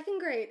in 2nd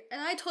grade,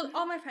 and I told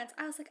all my friends,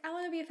 I was like, I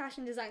want to be a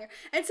fashion designer.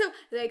 And so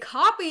they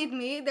copied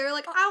me. They were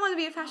like, I want to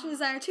be a fashion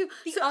designer too.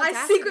 The so audacity.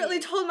 I secretly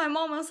told my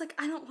mom, I was like,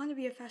 I don't want to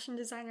be a fashion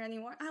designer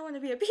anymore. I want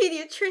to be a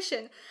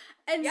pediatrician.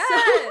 And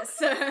yes!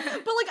 but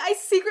like I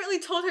secretly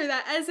told her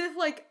that as if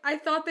like I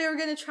thought they were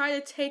going to try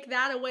to take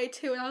that away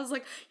too. And I was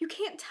like, you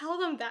can't tell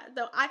them that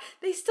though.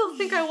 They still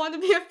think I want to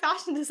be a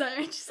fashion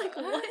designer. And she's like,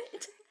 what?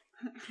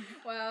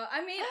 Well,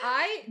 I mean,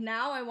 I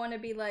want to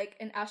be like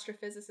an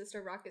astrophysicist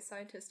or rocket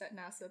scientist at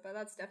NASA, but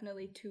that's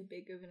definitely too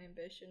big of an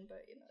ambition.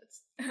 But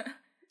it's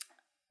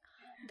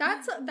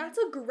that's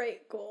a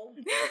great goal.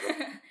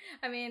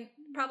 I mean,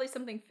 probably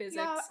something physics.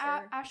 Yeah,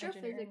 or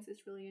astrophysics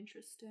is really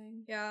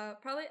interesting. Yeah,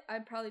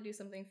 I'd probably do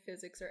something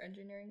physics or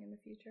engineering in the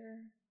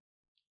future.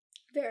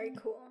 Very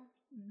cool.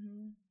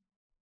 Mm-hmm.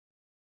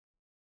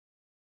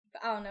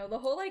 But I don't know, the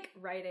whole like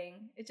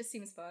writing, it just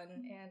seems fun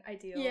and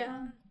ideal.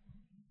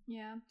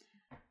 Yeah.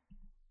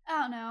 I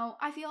don't know.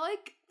 I feel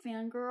like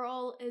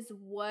Fangirl is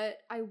what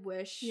I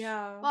wish.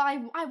 Yeah.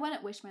 Well, I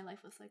wouldn't wish my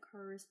life was like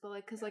hers, but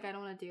like, cause like I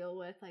don't want to deal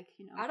with like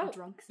a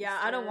drunk sister. Yeah,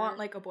 I don't want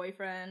like a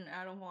boyfriend.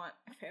 I don't want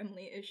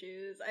family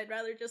issues. I'd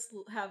rather just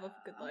have a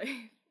good life.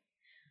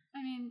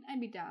 I mean,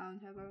 I'd be down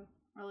to have a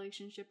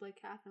relationship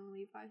like Kath and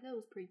Levi. That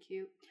was pretty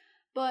cute,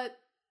 but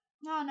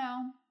I don't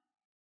know.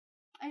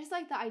 I just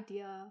like the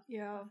idea of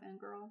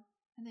Fangirl.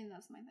 I think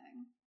that's my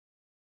thing.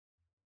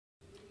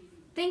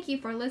 Thank you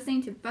for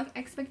listening to Book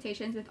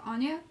Expectations with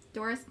Anya,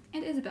 Doris,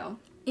 and Isabel.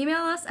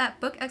 Email us at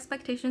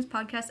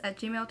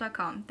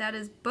bookexpectationspodcast@gmail.com. That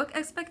is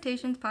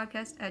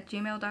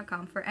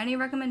bookexpectationspodcast@gmail.com for any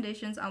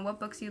recommendations on what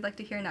books you'd like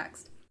to hear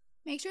next.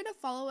 Make sure to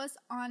follow us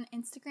on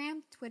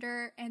Instagram,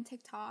 Twitter, and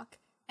TikTok,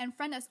 and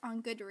friend us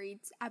on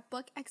Goodreads at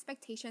Book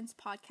Expectations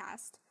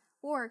Podcast,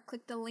 or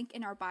click the link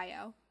in our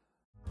bio.